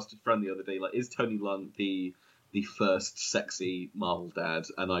actually asked a friend the other day, like, is Tony Leung the first sexy Marvel dad?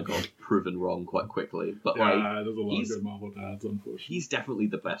 And I got proven wrong quite quickly. But there's a lot of good Marvel dads, unfortunately. He's definitely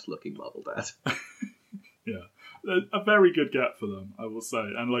the best looking Marvel dad. Yeah. A very good get for them, I will say.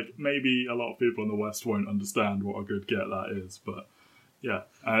 And, like, maybe a lot of people in the West won't understand what a good get that is. But, yeah.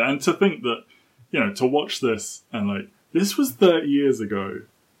 And to think that, you know, to watch this and, like, this was 30 years ago.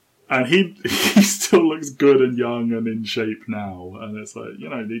 And he still looks good and young and in shape now. And it's like, you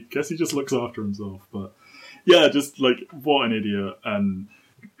know, I guess he just looks after himself. But, yeah, just, like, what an idiot. And,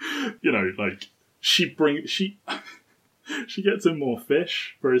 you know, like, she gets him more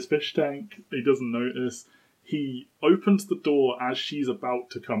fish for his fish tank. He doesn't notice. He opens the door as she's about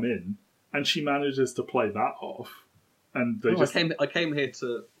to come in, and she manages to play that off. And they I came here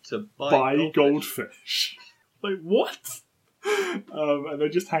to buy goldfish. Like, what? And they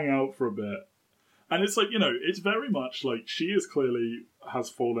just hang out for a bit. And it's like, you know, it's very much like she is clearly has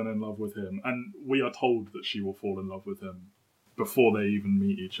fallen in love with him, and we are told that she will fall in love with him before they even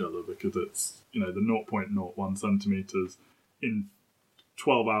meet each other, because it's, you know, the 0.01 centimeters in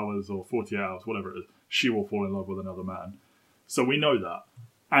 12 hours or 48 hours, whatever it is, she will fall in love with another man. So we know that.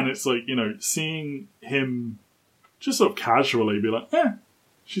 And it's like, you know, seeing him just sort of casually be like,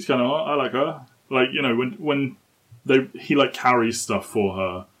 she's kind of hot, I like her. Like, you know, when he like carries stuff for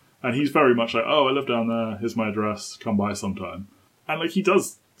her, and he's very much like, oh, I live down there, here's my address, come by sometime. And like, he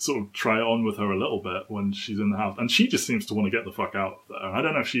does sort of try it on with her a little bit when she's in the house, and she just seems to want to get the fuck out of there. I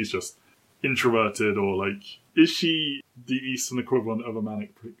don't know if she's just introverted or like, is she the Eastern equivalent of a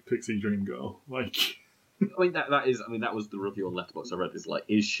manic pixie dream girl? Like, I mean, that was the review on Letterboxd I read, is like,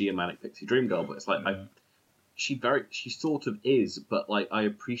 is she a manic pixie dream girl? But it's like, yeah. She sort of is, but like, I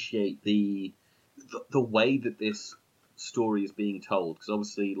appreciate the way that this story is being told, because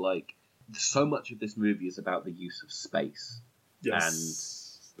obviously, like, so much of this movie is about the use of space.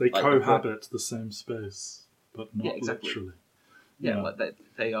 Yes, and they like, cohabit the same space, but not literally. Yeah, like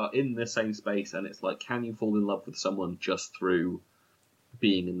they are in the same space, and it's like, can you fall in love with someone just through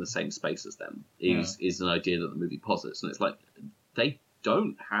being in the same space as them? Is an idea that the movie posits, and it's like, they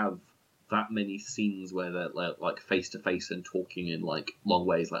don't have that many scenes where they're like face to face and talking in like long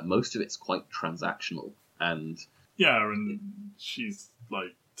ways. Like, most of it's quite transactional, and and she's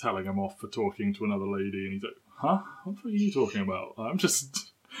like telling him off for talking to another lady, and he's like, huh? What are you talking about? I'm just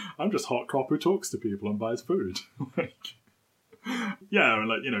hot cop who talks to people and buys food. Like, yeah, and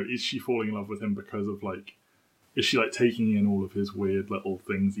like, you know, is she falling in love with him because of like, is she like taking in all of his weird little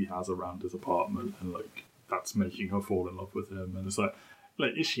things he has around his apartment, and like that's making her fall in love with him? And it's like,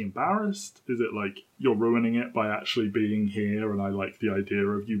 is she embarrassed? Is it like, you're ruining it by actually being here, and I like the idea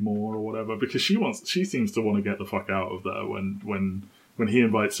of you more, or whatever? Because she seems to want to get the fuck out of there when he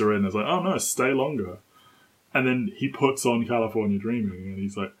invites her in. It's like, oh no, stay longer. And then he puts on California Dreaming, and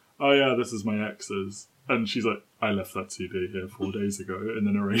he's like, oh yeah, this is my ex's. And she's like, I left that CD here 4 days ago, in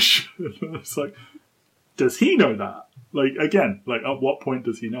the narration. It's like, does he know that? Like, again, like, at what point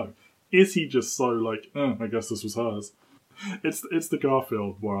does he know? Is he just so like, I guess this was hers? It's the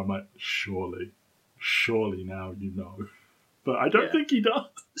Garfield where I'm like, surely now you know. But I don't think he does.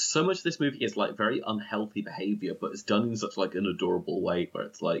 So much of this movie is like very unhealthy behaviour, but it's done in such like an adorable way, where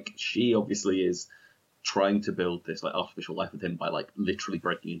it's like, she obviously is trying to build this like artificial life with him by like literally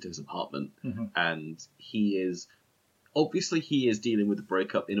breaking into his apartment, and he is dealing with the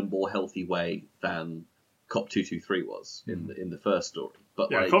breakup in a more healthy way than Cop 223 was in the first story. But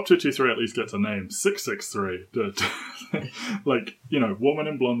yeah, like, Cop 223 at least gets a name. 663. Like, you know, woman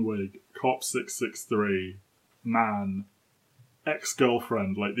in blonde wig, Cop 663, man,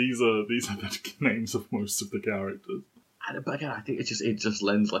 ex-girlfriend. Like, these are the names of most of the characters. But again, I think it just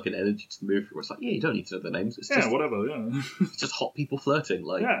lends like an energy to the movie where it's like, yeah, you don't need to know their names. It's just, whatever, yeah. It's just hot people flirting.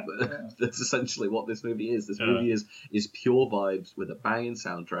 Like, that's essentially what this movie is. This movie is pure vibes with a banging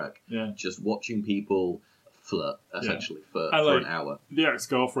soundtrack. Yeah. Just watching people flirt, essentially, for an hour. The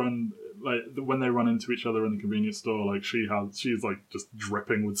ex-girlfriend, like, when they run into each other in the convenience store, like, she's like just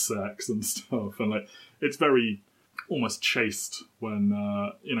dripping with sex and stuff. And like, it's very almost chaste when,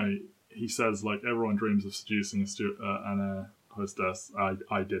 you know, he says, like, everyone dreams of seducing an air hostess.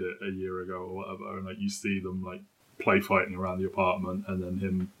 I did it a year ago or whatever. And, like, you see them, like, play fighting around the apartment, and then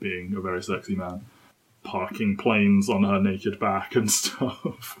him being a very sexy man, parking planes on her naked back and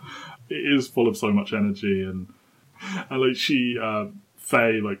stuff. It is full of so much energy. And like, she,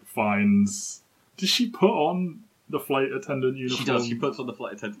 Faye, like, finds... Does she put on the flight attendant uniform. She does. She puts on the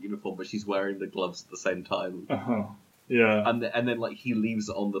flight attendant uniform, but she's wearing the gloves at the same time. Yeah. And then like he leaves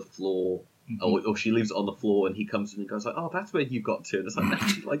it on the floor, or she leaves it on the floor, and he comes in and goes like, "Oh, that's where you got to." And it's like, no,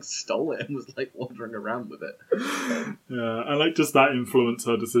 she like stole it and was like wandering around with it. Yeah, and like does that influence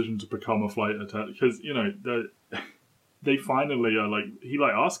her decision to become a flight attendant? Because they finally are like he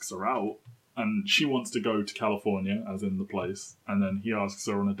like asks her out, and she wants to go to California, as in the place, and then he asks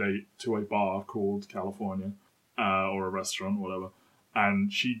her on a date to a bar called California, or a restaurant, whatever.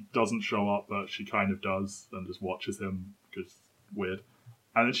 And she doesn't show up, but she kind of does, and just watches him because it's weird.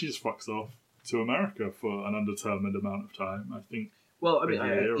 And then she just fucks off to America for an undetermined amount of time. I think. Well, I mean,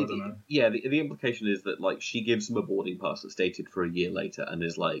 I don't know. Yeah, the implication is that like she gives him a boarding pass that's dated for a year later, and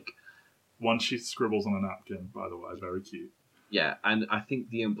is like. One she scribbles on a napkin, by the way, very cute. Yeah, and I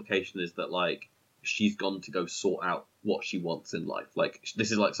think the implication is that like she's gone to go sort out what she wants in life. Like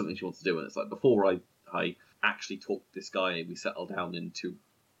this is like something she wants to do, and it's like before I actually talk to this guy and we settle down into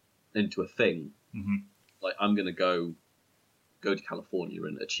a thing. Mm-hmm. Like I'm gonna go to California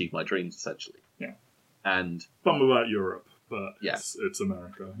and achieve my dreams essentially. Yeah. And bum about Europe, but yeah. it's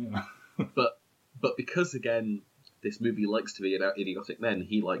America. Yeah. but because again this movie likes to be about idiotic men,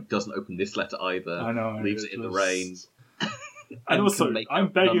 he like doesn't open this letter either. I know. Leaves it in the rain. And also, I'm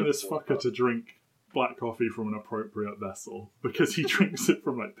begging this fucker to drink black coffee from an appropriate vessel, because he drinks it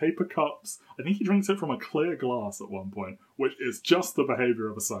from like paper cups. I think he drinks it from a clear glass at one point, which is just the behaviour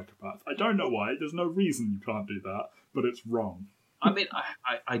of a psychopath. I don't know why. There's no reason you can't do that, but it's wrong. I mean,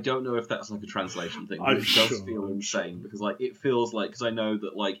 I don't know if that's like a translation thing, but I'm it does sure, feel insane because like it feels like, because I know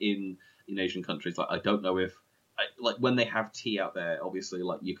that like in Asian countries, like I don't know if like when they have tea out there, obviously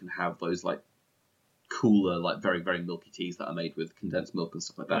like you can have those like cooler, like very, very milky teas that are made with condensed milk and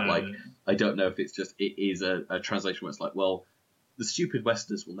stuff like that. I don't know if it's just, it is a translation where it's like, well, the stupid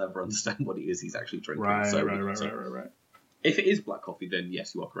Westerners will never understand what it is he's actually drinking. Right. If it is black coffee, then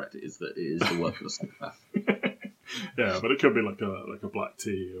yes, you are correct. It is the work of a psychopath. Yeah, but it could be like a black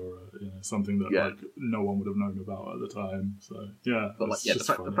tea or something that like no one would have known about at the time. So yeah, but like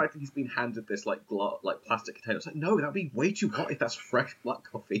the fact that he's been handed this like plastic container, it's like no, that'd be way too hot if that's fresh black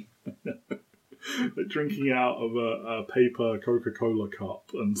coffee. Like drinking out of a paper Coca-Cola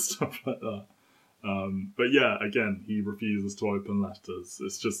cup and stuff like that. But yeah, again, he refuses to open letters.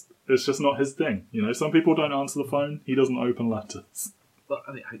 It's just not his thing. Some people don't answer the phone. He doesn't open letters. But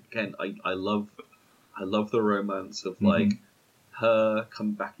I mean, again, I love the romance of like her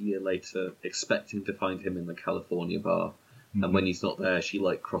coming back a year later, expecting to find him in the California bar, and when he's not there, she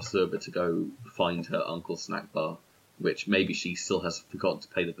like crosses over to go find her uncle's snack bar, which maybe she still has forgotten to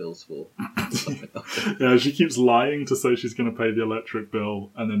pay the bills for. Yeah, she keeps lying to say she's going to pay the electric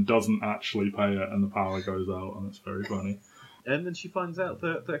bill and then doesn't actually pay it, and the power goes out, and it's very funny. And then she finds out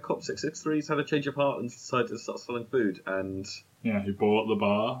that Cop 663's had a change of heart and decided to start selling food, and... Yeah, he bought the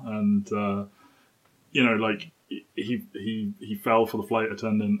bar, and, he fell for the flight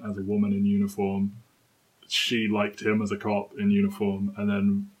attendant as a woman in uniform. She liked him as a cop in uniform, and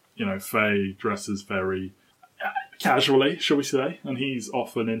then, Faye dresses very... casually, shall we say, and he's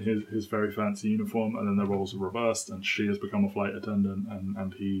often in his very fancy uniform, and then their roles are reversed, and she has become a flight attendant,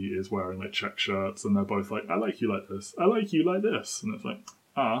 and he is wearing like check shirts, and they're both like, I like you like this, I like you like this, and it's like,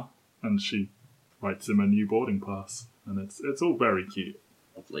 and she writes him a new boarding pass, and it's all very cute.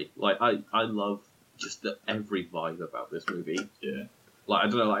 Lovely. Like I love just every vibe about this movie. Yeah. Like I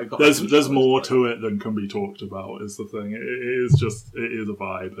don't know. Like there's more to it than can be talked about. Is the thing. It is a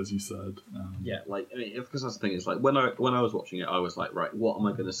vibe, as you said. Yeah, like I mean, because that's the thing is like when I was watching it, I was like, right, what am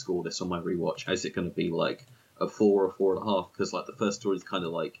I going to score this on my rewatch? Is it going to be like a 4 or 4.5? Because like the first story is kind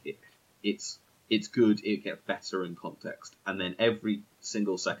of like it's good. It gets better in context, and then every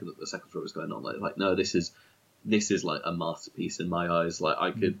single second that the second story was going on, like no, this is like a masterpiece in my eyes. Like I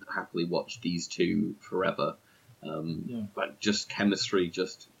could happily watch these two forever. Like just chemistry,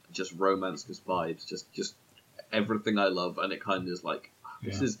 just romance, just vibes, just everything I love, and it kind of is like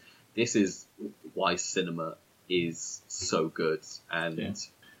this is why cinema is so good, and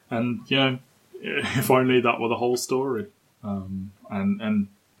if only that were the whole story. And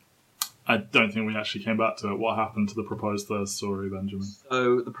I don't think we actually came back to it. What happened to the proposed third story, Benjamin?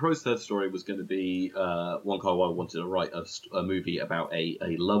 So the proposed third story was going to be Wong Kar-wai wanted to write a movie about a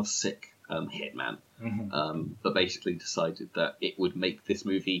lovesick hitman, but basically decided that it would make this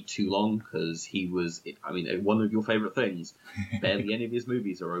movie too long because he was, I mean, one of your favourite things, barely any of his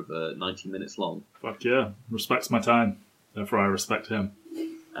movies are over 90 minutes long. Fuck yeah, respects my time, therefore I respect him.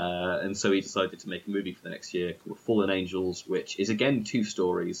 And so he decided to make a movie for the next year called Fallen Angels, which is again 2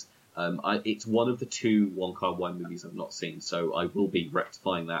 stories, It's one of the two Wong Kar-wai movies I've not seen, so I will be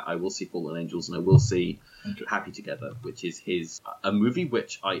rectifying that. I will see Fallen Angels, and I will see Happy Together, which is a movie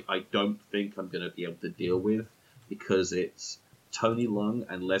which I don't think I'm going to be able to deal with, because it's Tony Leung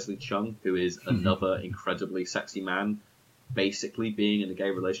and Leslie Chung, who is another incredibly sexy man, basically being in a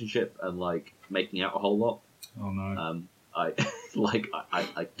gay relationship and like making out a whole lot. Oh no! I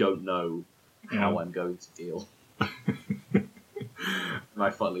don't know how I'm going to deal. And I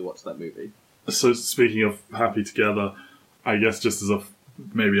finally watched that movie. So speaking of Happy Together, I guess just as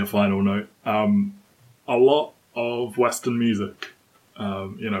maybe a final note, a lot of Western music.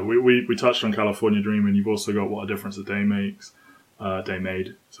 We touched on California Dreaming. You've also got What a Difference a Day Makes. Day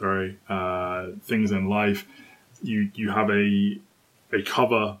Made. Sorry. Things in Life. You have a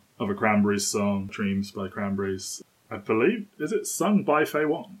cover of a Cranberries song, Dreams by Cranberries. I believe, is it sung by Faye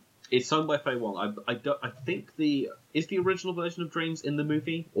Wong? It's sung by Faye Wong. I think is the original version of Dreams in the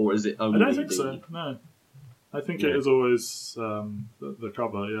movie, or is it only? I don't think so. No, I think it is always the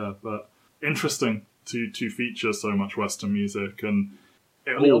cover. Yeah, but interesting to feature so much Western music, and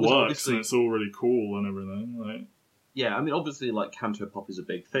it all works, and it's all really cool and everything. Like, yeah, I mean, obviously, like Cantopop is a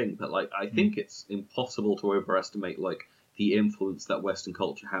big thing, but like I think it's impossible to overestimate like the influence that Western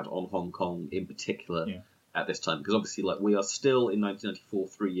culture had on Hong Kong in particular. Yeah. At this time, because obviously, like, we are still in 1994,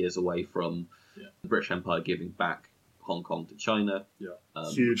 3 years away from the British Empire giving back Hong Kong to China. Yeah,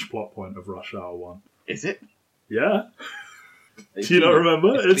 huge plot point of Rush Hour 1. Is it? Yeah. Do you not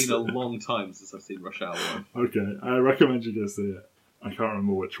remember? It's been a long time since I've seen Rush Hour 1. Okay, I recommend you go see it. I can't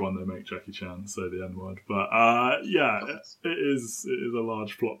remember which one they make Jackie Chan say the N-word, but it is a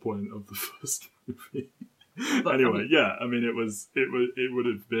large plot point of the first movie. But, anyway, I mean, it would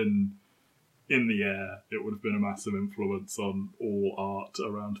have been. In the air, it would have been a massive influence on all art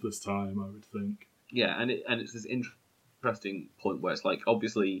around this time, I would think. Yeah, and it's this interesting point where it's like,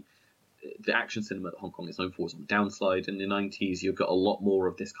 obviously, the action cinema that Hong Kong is known for is on the downslide. In the 90s, you've got a lot more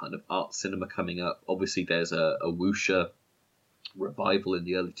of this kind of art cinema coming up. Obviously, there's a wuxia revival in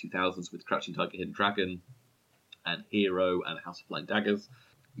the early 2000s with Crouching Tiger, Hidden Dragon, and Hero, and House of Flying Daggers.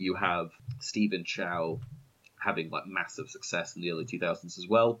 You have Stephen Chow having like massive success in the early 2000s as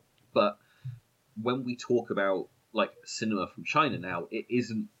well, but when we talk about like cinema from China now, it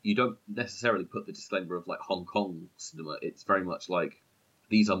isn't. You don't necessarily put the disclaimer of like Hong Kong cinema. It's very much like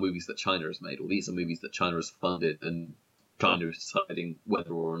these are movies that China has made, or these are movies that China has funded, and China is deciding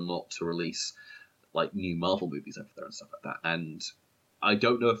whether or not to release like new Marvel movies over there and stuff like that. And I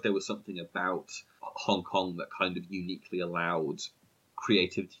don't know if there was something about Hong Kong that kind of uniquely allowed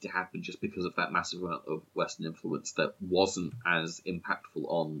creativity to happen just because of that massive amount of Western influence that wasn't as impactful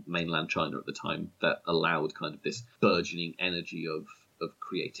on mainland China at the time, that allowed kind of this burgeoning energy of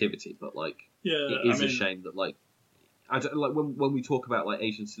creativity. But like, it is a shame that like, I don't like when we talk about like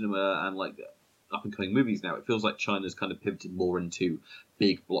Asian cinema and like up and coming movies now, it feels like China's kind of pivoted more into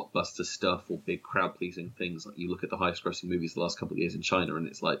big blockbuster stuff or big crowd pleasing things. Like you look at the highest grossing movies the last couple of years in China, and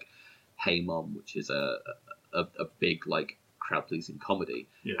it's like Hey Mom, which is a big like crowd-pleasing comedy,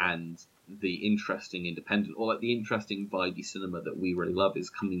 and the interesting independent or like the interesting vibey cinema that we really love is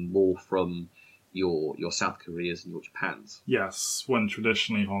coming more from your South Koreas and your Japans. Yes, when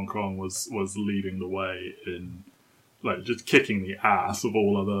traditionally Hong Kong was leading the way in like just kicking the ass of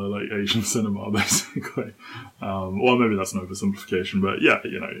all other like Asian cinema, basically. Well, maybe that's an oversimplification, but yeah,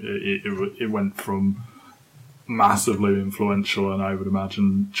 you know, it went from massively influential, and I would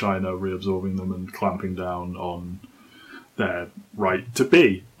imagine China reabsorbing them and clamping down on their right to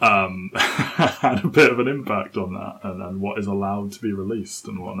be had a bit of an impact on that, and what is allowed to be released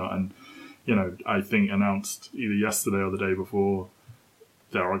and whatnot. And you know, I think announced either yesterday or the day before,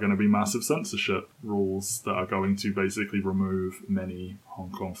 there are going to be massive censorship rules that are going to basically remove many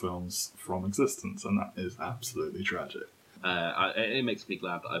Hong Kong films from existence, and that is absolutely tragic. It makes me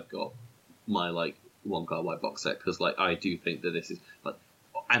glad that I've got my like Wong Kar-wai box set, because like I do think that this is like.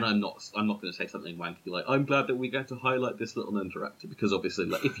 And I'm not going to say something wanky like, I'm glad that we get to highlight this little known director, because obviously,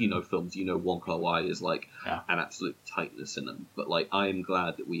 like, if you know films, you know Wong Kar-wai is like an absolute tightness in them. But like, I am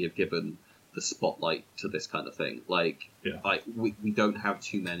glad that we have given the spotlight to this kind of thing. Like, we don't have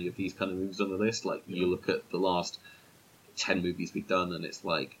too many of these kind of movies on the list. Like, you look at the last 10 movies we've done, and it's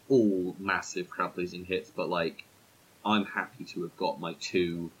like all massive crowd pleasing hits. But like, I'm happy to have got my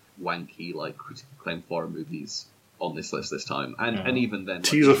two wanky like critically acclaimed foreign movies on this list this time, and even then,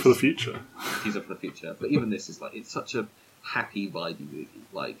 teaser for the future. But even this is like, it's such a happy vibey movie.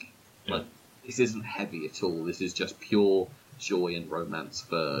 Like this isn't heavy at all. This is just pure joy and romance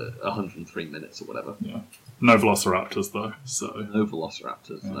for 103 minutes or whatever. Yeah, no velociraptors though. So no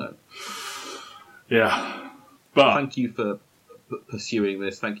velociraptors. No. Yeah, but thank you for pursuing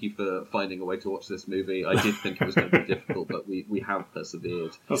this. Thank you for finding a way to watch this movie. I did think it was going to be difficult, but we have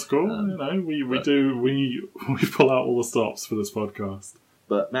persevered. That's cool. We pull out all the stops for this podcast.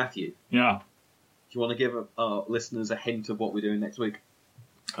 But Matthew, yeah, do you want to give our listeners a hint of what we're doing next week?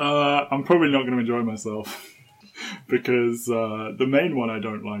 I'm probably not going to enjoy myself. Because the main one I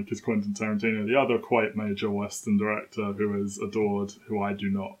don't like is Quentin Tarantino. The other quite major Western director who is adored, who I do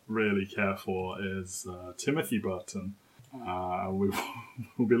not really care for, is Timothy Burton. We'll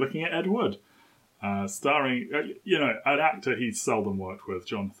be looking at Ed Wood, starring, an actor he's seldom worked with,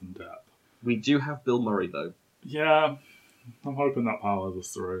 Jonathan Depp. We do have Bill Murray, though. Yeah, I'm hoping that powers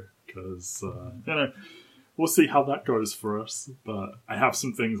us through, because, we'll see how that goes for us. But I have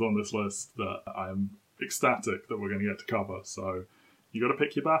some things on this list that I'm ecstatic that we're going to get to cover, so you got to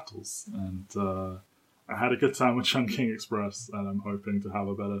pick your battles. And I had a good time with Chungking Express, and I'm hoping to have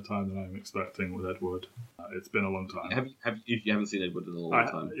a better time than I'm expecting with Ed Wood. It's been a long time. If you haven't seen Ed Wood in a long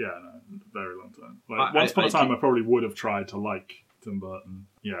time? Yeah, no, very long time. Once upon a time, I probably would have tried to like Tim Burton.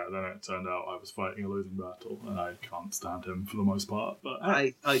 Yeah, then it turned out I was fighting a losing battle, and I can't stand him for the most part. But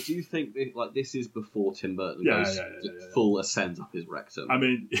I do think this is before Tim Burton goes full ascend up his rectum. I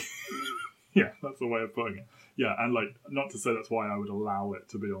mean. Yeah, that's the way of putting it. Yeah, and not to say that's why I would allow it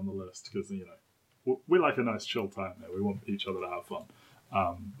to be on the list, because we like a nice chill time there. We want each other to have fun,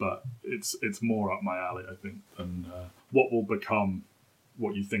 but it's more up my alley, I think, than what will become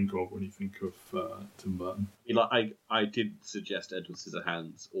what you think of when you think of Tim Burton. I did suggest Edward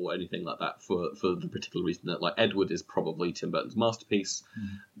Scissorhands or anything like that for the particular reason that Edward is probably Tim Burton's masterpiece,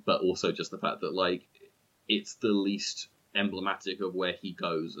 but also just the fact that it's the least emblematic of where he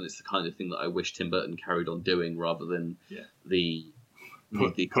goes, and it's the kind of thing that I wish Tim Burton carried on doing rather than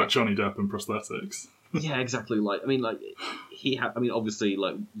put Johnny Depp in prosthetics. Yeah, exactly. Obviously,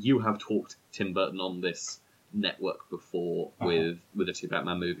 you have talked Tim Burton on this network before with the two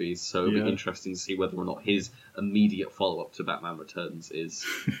Batman movies, so it'll be interesting to see whether or not his immediate follow-up to Batman Returns is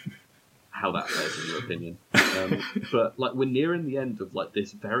how that fares in your opinion. But we're nearing the end of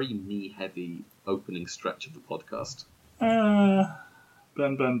this very me-heavy opening stretch of the podcast.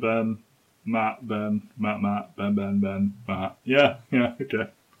 Ben, Matt, Ben, Matt. Yeah, okay.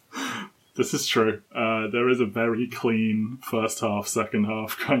 This is true. There is a very clean first half, second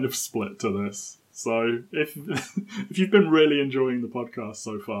half kind of split to this. So if you've been really enjoying the podcast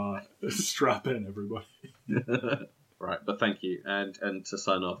so far, strap in, everybody. Right, but thank you. And to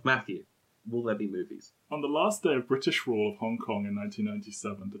sign off, Matthew, will there be movies? On the last day of British rule of Hong Kong in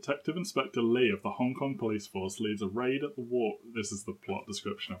 1997, Detective Inspector Lee of the Hong Kong Police Force leads a raid at the war... This is the plot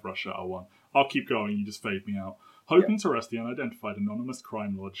description of Rush Hour 1. I'll keep going, you just fade me out. Hoping to arrest the unidentified anonymous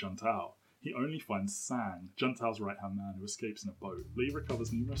crime lord Juntao. He only finds Sang, Juntao's right-hand man, who escapes in a boat. Lee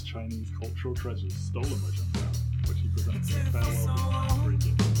recovers numerous Chinese cultural treasures stolen by Juntao, which he presents as a farewell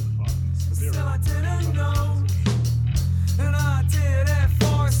gift to the department's Still I didn't know, and I did it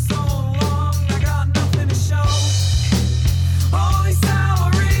for so long.